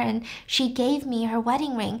center and she gave me her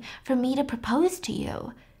wedding ring for me to propose to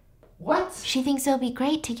you. What? She thinks it'll be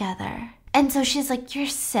great together. And so she's like, you're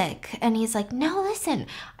sick. And he's like, no, listen,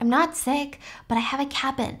 I'm not sick, but I have a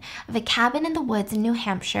cabin. I have a cabin in the woods in New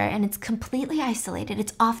Hampshire, and it's completely isolated.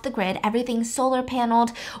 It's off the grid. Everything's solar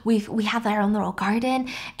paneled. We have our own little garden,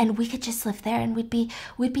 and we could just live there, and we'd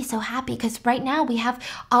be so happy. Because right now we have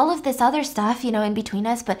all of this other stuff, in between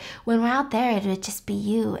us, but when we're out there, it would just be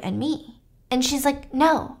you and me. And she's like,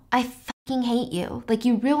 no, I fucking hate you. Like,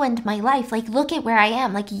 you ruined my life. Like, look at where I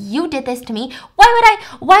am. Like, you did this to me.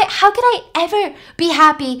 How could I ever be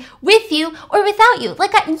happy with you or without you?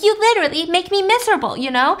 Like, you literally make me miserable,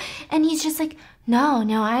 And he's just like, no,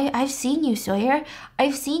 I've seen you, Sawyer.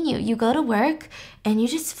 I've seen you. You go to work and you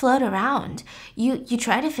just float around. You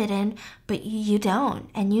try to fit in, but you don't.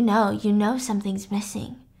 And you know something's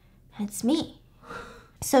missing. And it's me.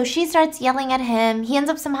 So she starts yelling at him. He ends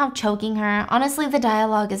up somehow choking her. Honestly, the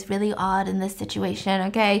dialogue is really odd in this situation,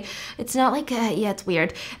 okay? It's not like, it's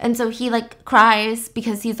weird. And so he, cries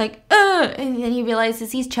because he's like, ugh! And then he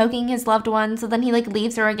realizes he's choking his loved one. So then he,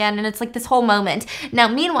 leaves her again. And it's, this whole moment. Now,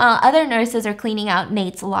 meanwhile, other nurses are cleaning out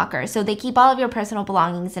Nate's locker. So they keep all of your personal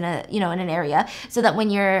belongings in in an area so that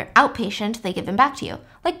when you're outpatient, they give them back to you.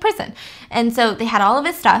 Like prison. And so they had all of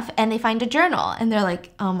his stuff and they find a journal and they're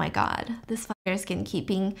like, oh my God, this fucker's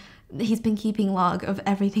he's been keeping log of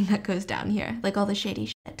everything that goes down here. Like all the shady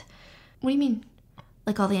shit. What do you mean?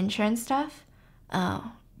 Like all the insurance stuff?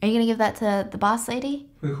 Oh. Are you gonna give that to the boss lady?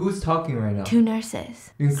 Wait, who's talking right now? 2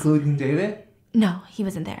 nurses. Including David? No, he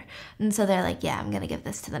wasn't there. And so they're like, yeah, I'm going to give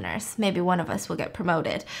this to the nurse. Maybe one of us will get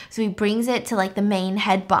promoted. So he brings it to the main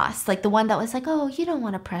head boss, the one that was like, oh, you don't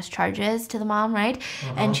want to press charges to the mom, right?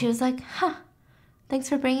 Uh-huh. And she was like, thanks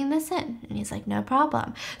for bringing this in. And he's like, no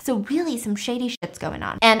problem. So really some shady shit's going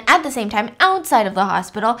on. And at the same time, outside of the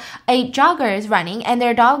hospital, a jogger is running and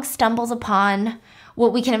their dog stumbles upon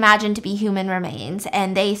what we can imagine to be human remains,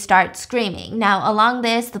 and they start screaming. Now, along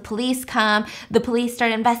this, the police come, the police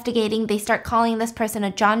start investigating, they start calling this person a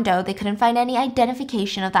John Doe. They couldn't find any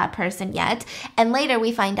identification of that person yet, and later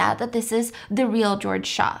we find out that this is the real George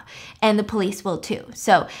Shaw, and the police will too.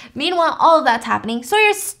 So, meanwhile, all of that's happening.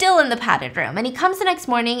 Sawyer's still in the padded room, and he comes the next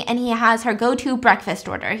morning, and he has her go-to breakfast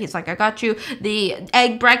order. He's like, I got you the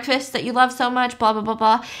egg breakfast that you love so much, blah, blah, blah,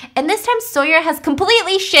 blah. And this time, Sawyer has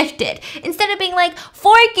completely shifted. Instead of being like,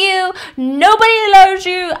 fork you, nobody loves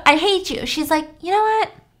you, I hate you. She's like, you know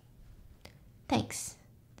what? Thanks.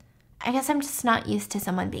 I guess I'm just not used to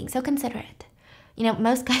someone being so considerate.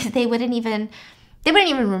 Most guys, they wouldn't even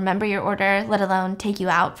remember your order, let alone take you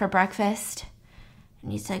out for breakfast.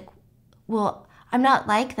 And he's like, well, I'm not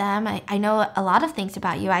like them. I know a lot of things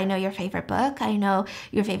about you. I know your favorite book. I know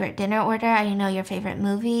your favorite dinner order. I know your favorite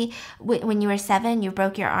movie. When you were 7, you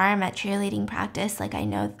broke your arm at cheerleading practice. I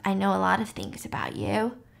know a lot of things about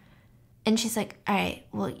you. And she's like, all right,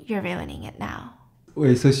 well, you're ruining it now.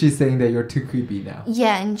 Wait, so she's saying that you're too creepy now?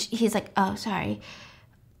 Yeah, and he's like, oh, sorry.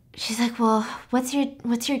 She's like, well, what's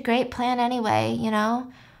your great plan anyway, My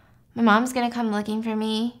mom's going to come looking for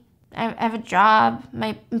me. I have a job.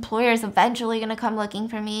 My employer's eventually going to come looking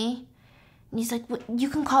for me. And he's like, well, you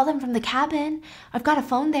can call them from the cabin. I've got a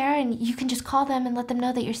phone there, and you can just call them and let them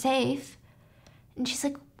know that you're safe. And she's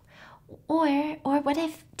like, or what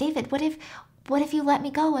if, David, what if you let me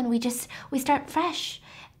go and we start fresh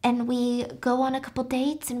and we go on a couple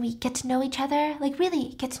dates and we get to know each other,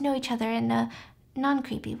 really get to know each other in a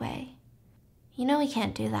non-creepy way. We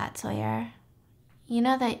can't do that, Sawyer.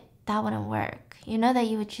 That wouldn't work. That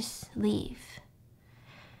you would just leave.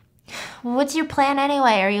 What's your plan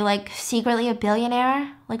anyway? Are you secretly a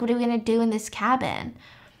billionaire? What are we gonna do in this cabin?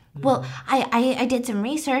 Well, I did some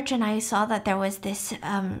research and I saw that there was this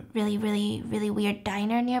really, really, really weird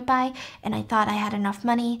diner nearby, and I thought I had enough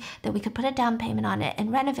money that we could put a down payment on it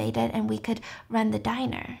and renovate it and we could run the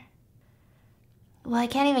diner. Well, I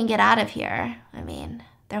can't even get out of here.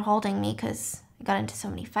 They're holding me because I got into so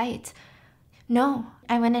many fights. No,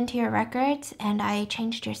 I went into your records and I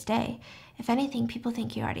changed your stay. If anything, people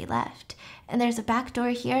think you already left. And there's a back door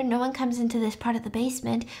here. No one comes into this part of the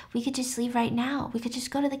basement. We could just leave right now. We could just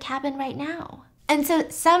go to the cabin right now. And so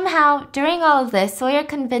somehow, during all of this, Sawyer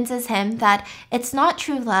convinces him that it's not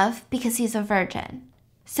true love because he's a virgin.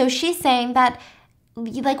 So she's saying that,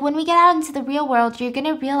 like, when we get out into the real world, you're going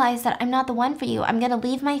to realize that I'm not the one for you. I'm going to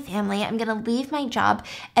leave my family. I'm going to leave my job.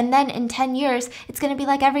 And then in 10 years, it's going to be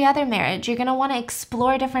like every other marriage. You're going to want to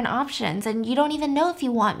explore different options. And you don't even know if you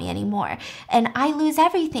want me anymore. And I lose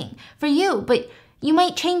everything for you. But you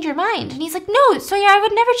might change your mind. And he's like, no, Sawyer, I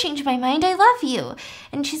would never change my mind. I love you.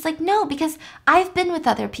 And she's like, no, because I've been with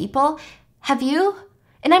other people. Have you?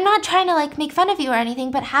 And I'm not trying to, like, make fun of you or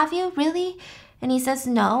anything, but have you really? And he says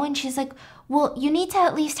no. And she's like, well, you need to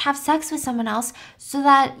at least have sex with someone else so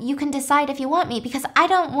that you can decide if you want me, because I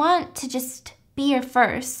don't want to just be your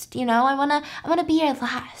first, you know? I want to be your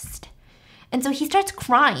last. And so he starts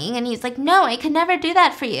crying and he's like, no, I could never do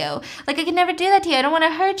that for you. Like, I could never do that to you. I don't want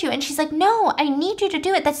to hurt you. And she's like, no, I need you to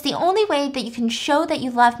do it. That's the only way that you can show that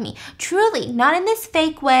you love me. Truly, not in this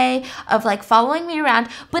fake way of, like, following me around,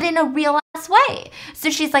 but in a real ass way. So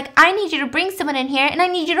she's like, I need you to bring someone in here and I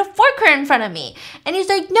need you to fork her in front of me. And he's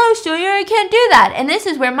like, no, Sawyer, I can't do that. And this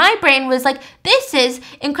is where my brain was like, this is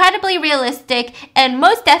incredibly realistic and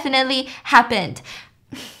most definitely happened.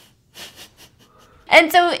 And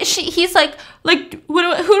so he's like, who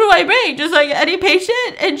do I bring? Just like any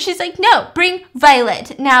patient? And she's like, no, bring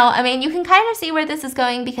Violet. Now, I mean, you can kind of see where this is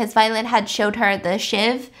going because Violet had showed her the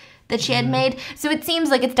shiv that she had made. So it seems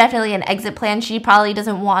like it's definitely an exit plan. She probably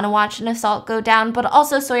doesn't want to watch an assault go down, but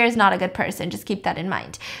also Sawyer's not a good person. Just keep that in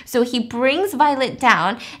mind. So he brings Violet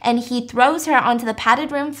down and he throws her onto the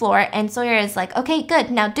padded room floor, and Sawyer is like, okay,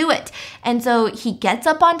 good, now do it. And so he gets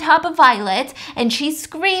up on top of Violet and she's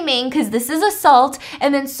screaming because this is assault.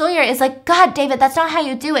 And then Sawyer is like, God, David, that's not how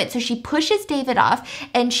you do it. So she pushes David off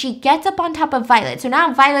and she gets up on top of Violet. So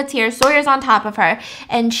now Violet's here, Sawyer's on top of her,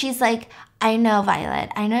 and she's like, I know, Violet.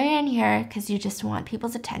 I know you're in here because you just want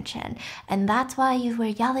people's attention. And that's why you were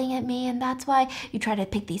yelling at me. And that's why you try to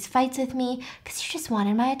pick these fights with me, because you just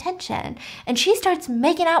wanted my attention. And she starts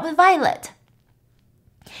making out with Violet.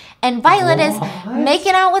 And Violet is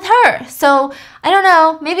making out with her. So, I don't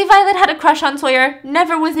know. Maybe Violet had a crush on Sawyer.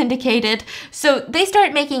 Never was indicated. So, they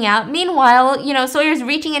start making out. Meanwhile, you know, Sawyer's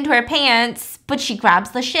reaching into her pants, but she grabs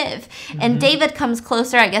the shiv. And David comes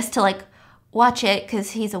closer, I guess, to, like, watch it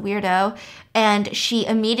because he's a weirdo, and she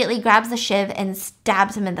immediately grabs the shiv and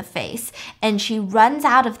stabs him in the face, and she runs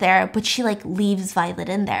out of there, but she, like, leaves Violet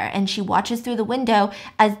in there, and she watches through the window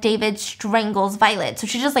as David strangles Violet. So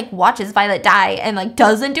she just, like, watches Violet die and, like,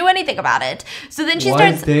 doesn't do anything about it. So then she starts...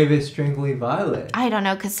 Why is David strangling Violet? I don't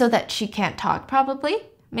know, because so that she can't talk, probably,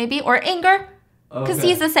 maybe, or anger. Because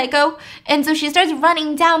he's a psycho. And so she starts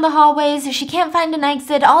running down the hallways. She can't find an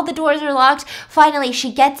exit. All the doors are locked. Finally,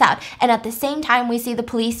 she gets out. And at the same time, we see the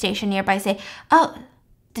police station nearby say, oh,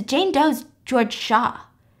 the Jane Doe's George Shaw.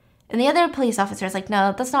 And the other police officer is like,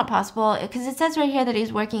 no, that's not possible. Because it says right here that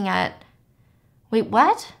he's working at... Wait,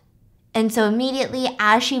 what? And so immediately,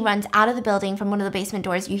 as she runs out of the building from one of the basement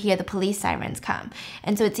doors, you hear the police sirens come.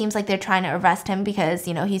 And so it seems like they're trying to arrest him because,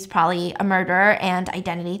 you know, he's probably a murderer and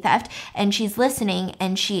identity theft. And she's listening,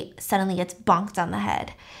 and she suddenly gets bonked on the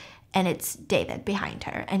head. And it's David behind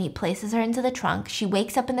her. And he places her into the trunk. She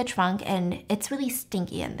wakes up in the trunk, and it's really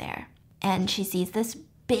stinky in there. And she sees this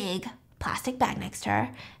big plastic bag next to her,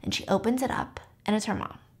 and she opens it up, and it's her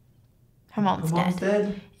mom. Her mom's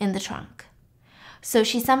dead in the trunk. So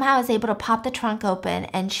she somehow is able to pop the trunk open,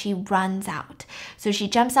 and she runs out. So she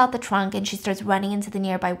jumps out the trunk and she starts running into the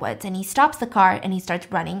nearby woods, and he stops the car and he starts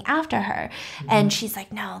running after her. And she's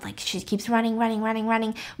like, no, like, she keeps running.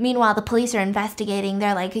 Meanwhile, the police are investigating.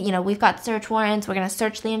 They're like, you know, we've got search warrants. We're going to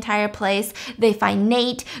search the entire place. They find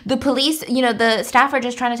Nate. The police, you know, the staff are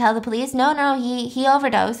just trying to tell the police, no, he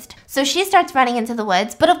overdosed. So she starts running into the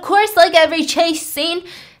woods. But of course, like every chase scene,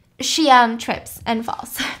 she trips and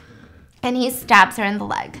falls. And he stabs her in the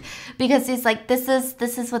leg because he's like, this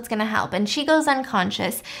is what's going to help. And she goes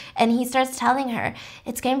unconscious, and he starts telling her,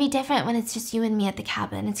 it's going to be different when it's just you and me at the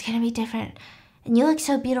cabin. It's going to be different. And you look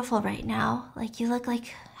so beautiful right now. Like, you look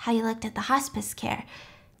like how you looked at the hospice care.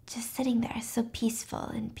 Just sitting there, so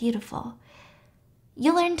peaceful and beautiful.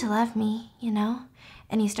 You'll learn to love me, you know?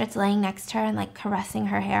 And he starts laying next to her and, like, caressing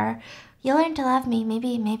her hair. You'll learn to love me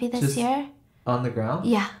maybe this year. On the ground?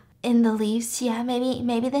 Yeah. In the leaves, yeah,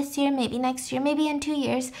 maybe this year, maybe next year, maybe in 2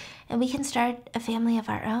 years, and we can start a family of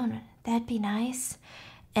our own. That'd be nice.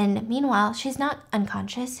 And meanwhile, she's not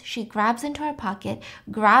unconscious. She grabs into her pocket,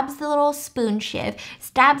 grabs the little spoon shiv,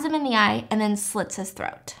 stabs him in the eye, and then slits his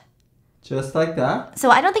throat. Just like that?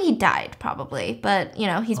 So I don't think he died, probably. But, you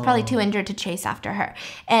know, he's probably too injured to chase after her.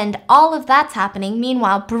 And all of that's happening.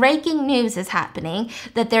 Meanwhile, breaking news is happening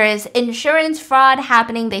that there is insurance fraud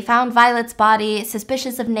happening. They found Violet's body,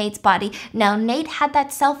 suspicious of Nate's body. Now, Nate had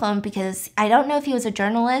that cell phone because I don't know if he was a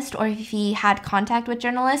journalist or if he had contact with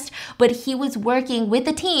journalists, but he was working with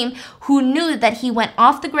a team who knew that he went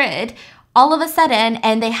off the grid all of a sudden,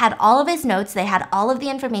 and they had all of his notes, they had all of the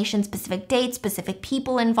information, specific dates, specific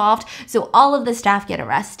people involved, so all of the staff get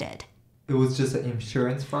arrested. It was just an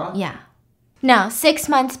insurance fraud? Yeah. Now, 6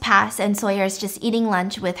 months pass, and Sawyer's just eating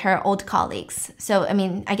lunch with her old colleagues. So, I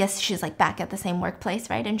mean, I guess she's, like, back at the same workplace,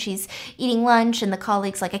 right? And she's eating lunch, and the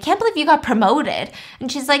colleague's like, I can't believe you got promoted. And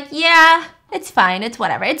she's like, yeah, it's fine, it's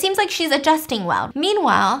whatever. It seems like she's adjusting well.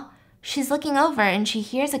 Meanwhile, she's looking over and she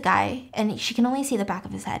hears a guy, and she can only see the back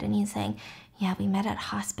of his head, and he's saying, yeah, we met at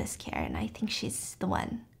hospice care, and I think she's the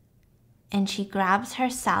one. And she grabs her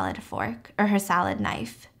salad fork, or her salad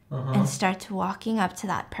knife, and starts walking up to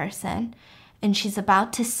that person, and she's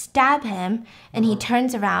about to stab him, and he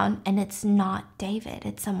turns around, and it's not David,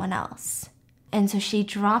 it's someone else. And so she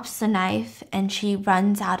drops the knife, and she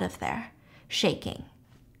runs out of there, shaking.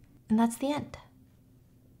 And that's the end.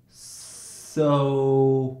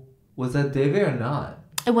 So... was that David or not?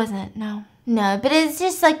 It wasn't, no. No, but it's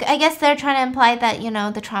just like, I guess they're trying to imply that, you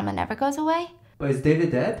know, the trauma never goes away. But is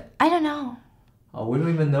David dead? I don't know. Oh, we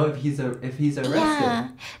don't even know if he's arrested. Yeah.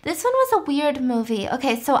 This one was a weird movie.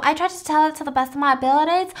 Okay, so I tried to tell it to the best of my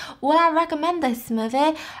abilities. Would I recommend this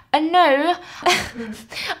movie? No.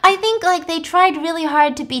 I think, like, they tried really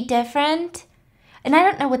hard to be different. And I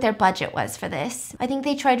don't know what their budget was for this. I think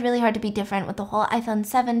they tried really hard to be different with the whole iPhone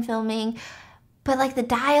 7 filming. But, like, the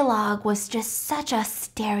dialogue was just such a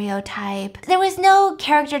stereotype. There was no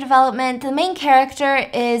character development. The main character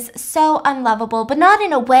is so unlovable, but not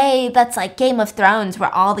in a way that's like Game of Thrones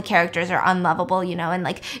where all the characters are unlovable, you know, and,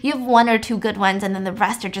 like, you have one or two good ones and then the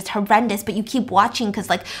rest are just horrendous, but you keep watching because,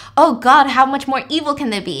 like, oh, God, how much more evil can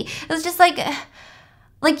there be? It was just like,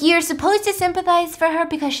 you're supposed to sympathize for her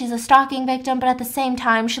because she's a stalking victim, but at the same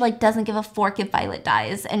time, she, like, doesn't give a fork if Violet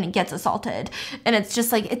dies and gets assaulted. And it's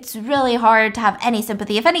just, like, it's really hard to have any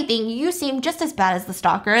sympathy. If anything, you seem just as bad as the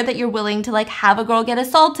stalker that you're willing to, like, have a girl get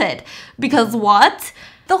assaulted. Because what?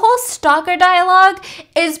 The whole stalker dialogue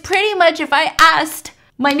is pretty much if I asked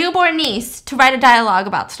my newborn niece to write a dialogue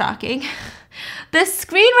about stalking. The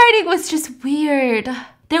screenwriting was just weird.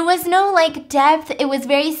 There was no, like, depth. It was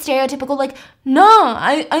very stereotypical, like, no,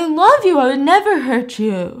 I love you. I would never hurt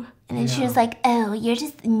you. And then she was like, oh, you're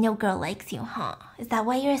just, no girl likes you, huh? Is that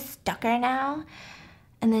why you're a stalker now?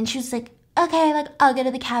 And then she was like, okay, like, I'll go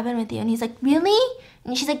to the cabin with you. And he's like, really?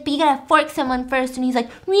 And she's like, but you gotta fork someone first. And he's like,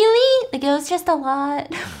 really? Like, it was just a lot.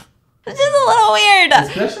 It's just a little weird.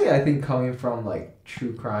 Especially, I think, coming from, like,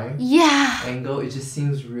 true crime angle, it just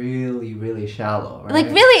seems really, really shallow, right? Like,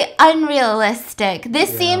 really unrealistic.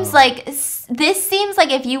 This seems like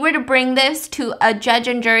if you were to bring this to a judge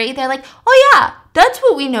and jury, they're like, oh yeah, that's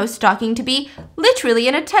what we know stalking to be, literally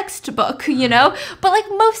in a textbook, you know? But, like,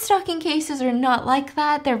 most stalking cases are not like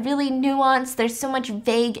that. They're really nuanced. There's so much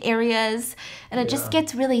vague areas, and it just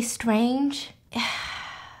gets really strange.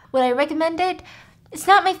 Would I recommend it? It's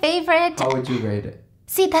not my favorite. How would you rate it?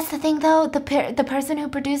 See, that's the thing, though. The person who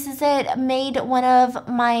produces it made one of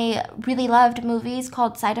my really loved movies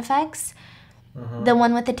called Side Effects. The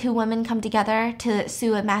one with the two women come together to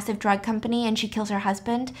sue a massive drug company, and she kills her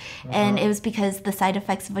husband. And it was because the side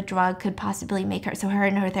effects of a drug could possibly make her... So her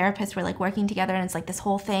and her therapist were, like, working together, and it's, like, this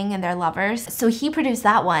whole thing, and they're lovers. So he produced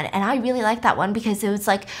that one, and I really liked that one because it was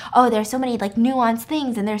like, oh, there's so many, like, nuanced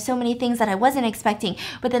things, and there's so many things that I wasn't expecting.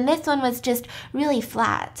 But then this one was just really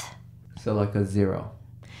flat. So, like, a 0.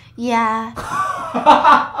 Yeah.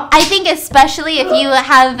 I think especially if you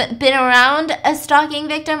have been around a stalking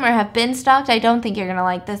victim or have been stalked, I don't think you're going to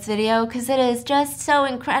like this video because it is just so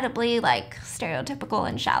incredibly, like, stereotypical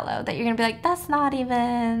and shallow that you're going to be like, that's not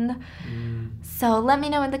even. So let me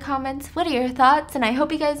know in the comments, what are your thoughts? And I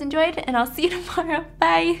hope you guys enjoyed, and I'll see you tomorrow.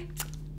 Bye.